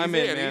think in. he's I'm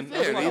in, man. He's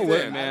That's in. what He's I'm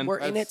with, in. man. we're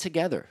in it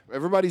together.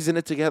 Everybody's in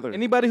it together.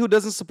 Anybody who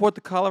doesn't support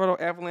the Colorado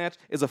Avalanche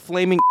is a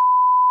flaming.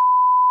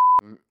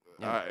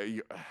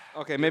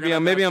 Okay, maybe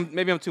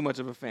I'm too much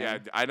of a fan. Yeah,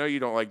 I know you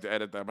don't like to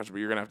edit that much, but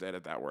you're gonna have to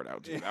edit that word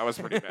out too. That was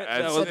pretty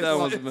bad. that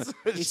was.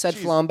 He said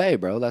flambe,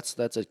 bro. That's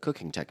a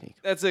cooking technique.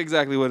 That's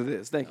exactly what it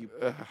is. Thank you,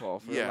 Paul,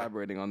 for yeah.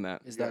 elaborating on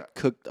that. Is that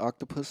cooked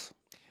octopus?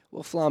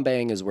 Well,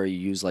 flambeing is where you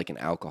use like an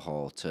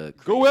alcohol to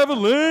Go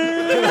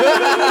Avalanche!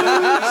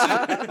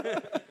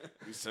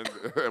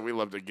 We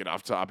love to get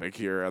off topic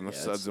here on the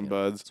Suds and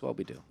Buds. That's what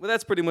we do. Well,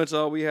 that's pretty much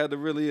all we had to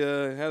really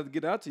had to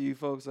get out to you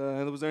folks.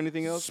 Was there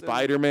anything else?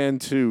 Spider-Man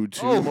 2,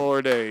 two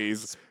more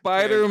days.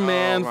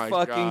 Spider-Man Oh my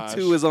fucking gosh.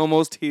 2 is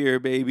almost here,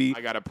 baby.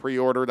 I got it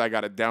pre-ordered. I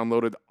got it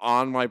downloaded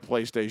on my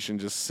PlayStation,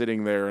 just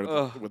sitting there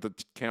with the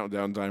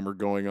countdown timer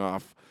going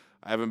off.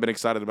 I haven't been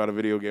excited about a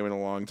video game in a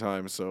long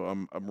time, so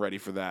I'm ready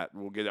for that.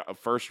 We'll get a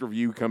first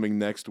review coming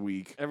next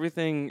week.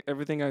 Everything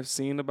I've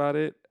seen about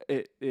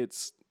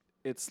it's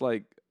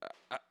like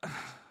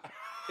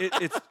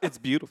it's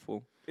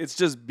beautiful. It's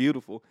just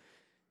beautiful.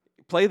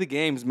 Play the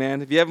games,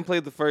 man. If you haven't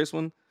played the first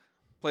one,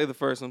 play the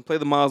first one. Play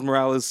the Miles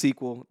Morales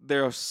sequel.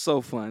 They're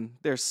so fun.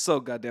 They're so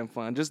goddamn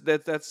fun. Just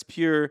that's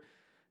pure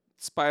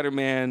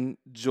Spider-Man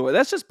joy.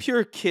 That's just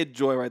pure kid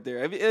joy right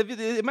there.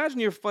 Imagine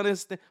your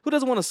funnest thing. Who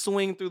doesn't want to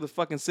swing through the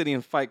fucking city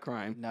and fight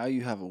crime? Now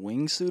you have a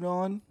wingsuit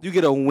on. You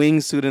get a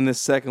wingsuit in this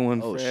second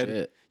one, Oh, Fred.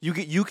 shit. You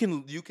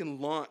can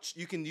launch.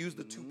 You can use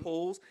the two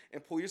poles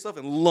and pull yourself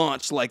and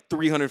launch like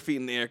 300 feet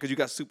in the air because you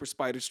got super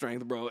spider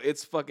strength, bro.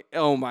 It's fucking.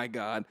 Oh my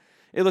god,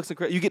 it looks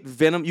incredible. You get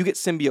venom. You get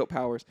symbiote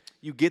powers.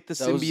 You get the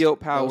symbiote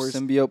powers.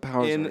 Those symbiote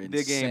powers in are the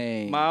insane.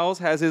 game. Miles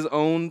has his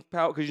own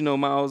power because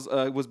Miles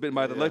was bitten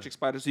by the electric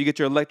spider, so you get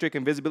your electric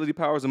invisibility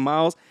powers in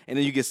Miles, and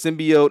then you get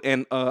symbiote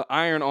and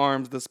iron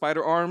arms, the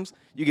spider arms.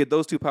 You get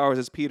those two powers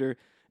as Peter.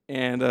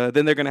 And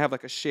then they're gonna have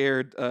like a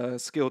shared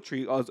skill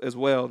tree as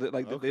well, that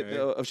like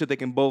of shit they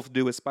can both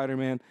do with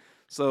Spider-Man.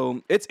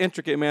 So it's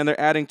intricate, man. They're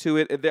adding to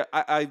it.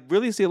 I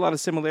really see a lot of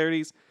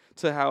similarities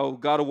to how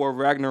God of War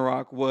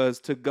Ragnarok was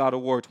to God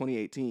of War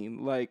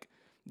 2018. Like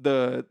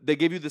they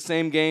give you the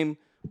same game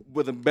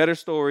with a better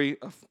story,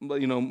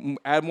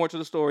 add more to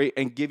the story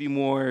and give you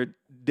more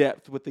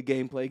depth with the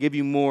gameplay, give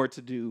you more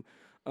to do.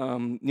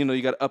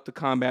 You got to up the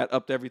combat,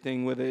 up to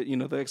everything with it,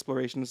 the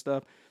exploration and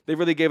stuff. They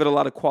really gave it a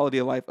lot of quality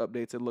of life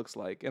updates, it looks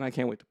like, and I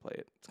can't wait to play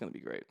it. It's going to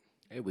be great.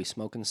 Hey, we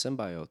smoking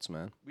symbiotes,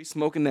 man. We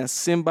smoking that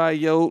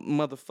symbiote,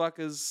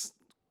 motherfuckers,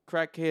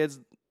 crackheads,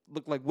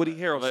 look like Woody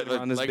Harrelson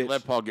around this bitch.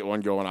 Let Paul get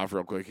one going off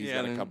real quick. He's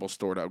got a couple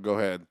stored up. Go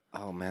ahead.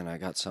 Oh, man, I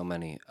got so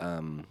many.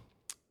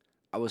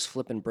 I was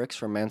flipping bricks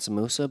from Mansa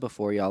Musa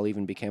before y'all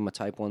even became a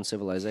Type 1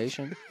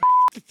 civilization.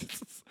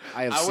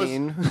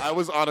 I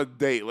was on a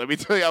date. Let me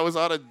tell you, I was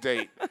on a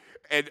date.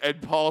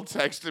 And Paul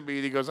texted me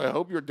and he goes, I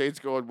hope your date's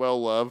going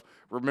well, love.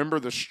 Remember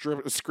the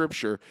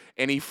scripture.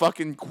 And he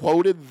fucking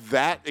quoted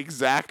that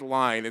exact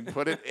line and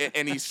put it,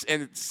 and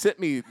it sent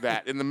me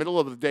that in the middle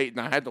of the date.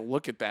 And I had to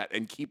look at that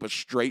and keep a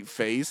straight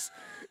face.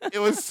 It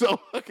was so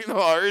fucking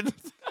hard.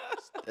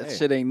 That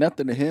shit ain't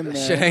nothing to him, man.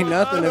 Shit ain't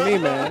nothing to me,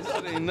 man.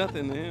 That ain't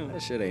nothing to him.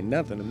 That shit ain't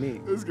nothing to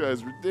me. This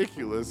guy's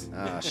ridiculous.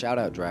 Shout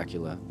out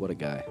Dracula. What a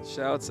guy.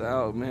 Shouts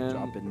out, man.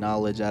 Dropping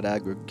knowledge out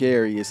of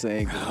gregarious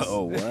angles.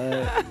 Oh,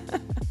 what?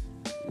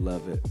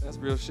 Love it. That's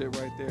real shit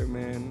right there,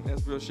 man.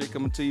 That's real shit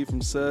coming to you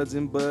from Suds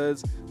and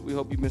Buds. We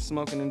hope you've been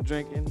smoking and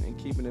drinking and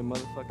keeping it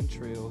motherfucking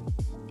trail.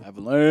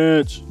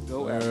 Avalanche.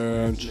 Go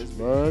Avalanche.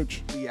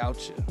 Much. We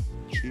out ya.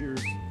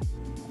 Cheers.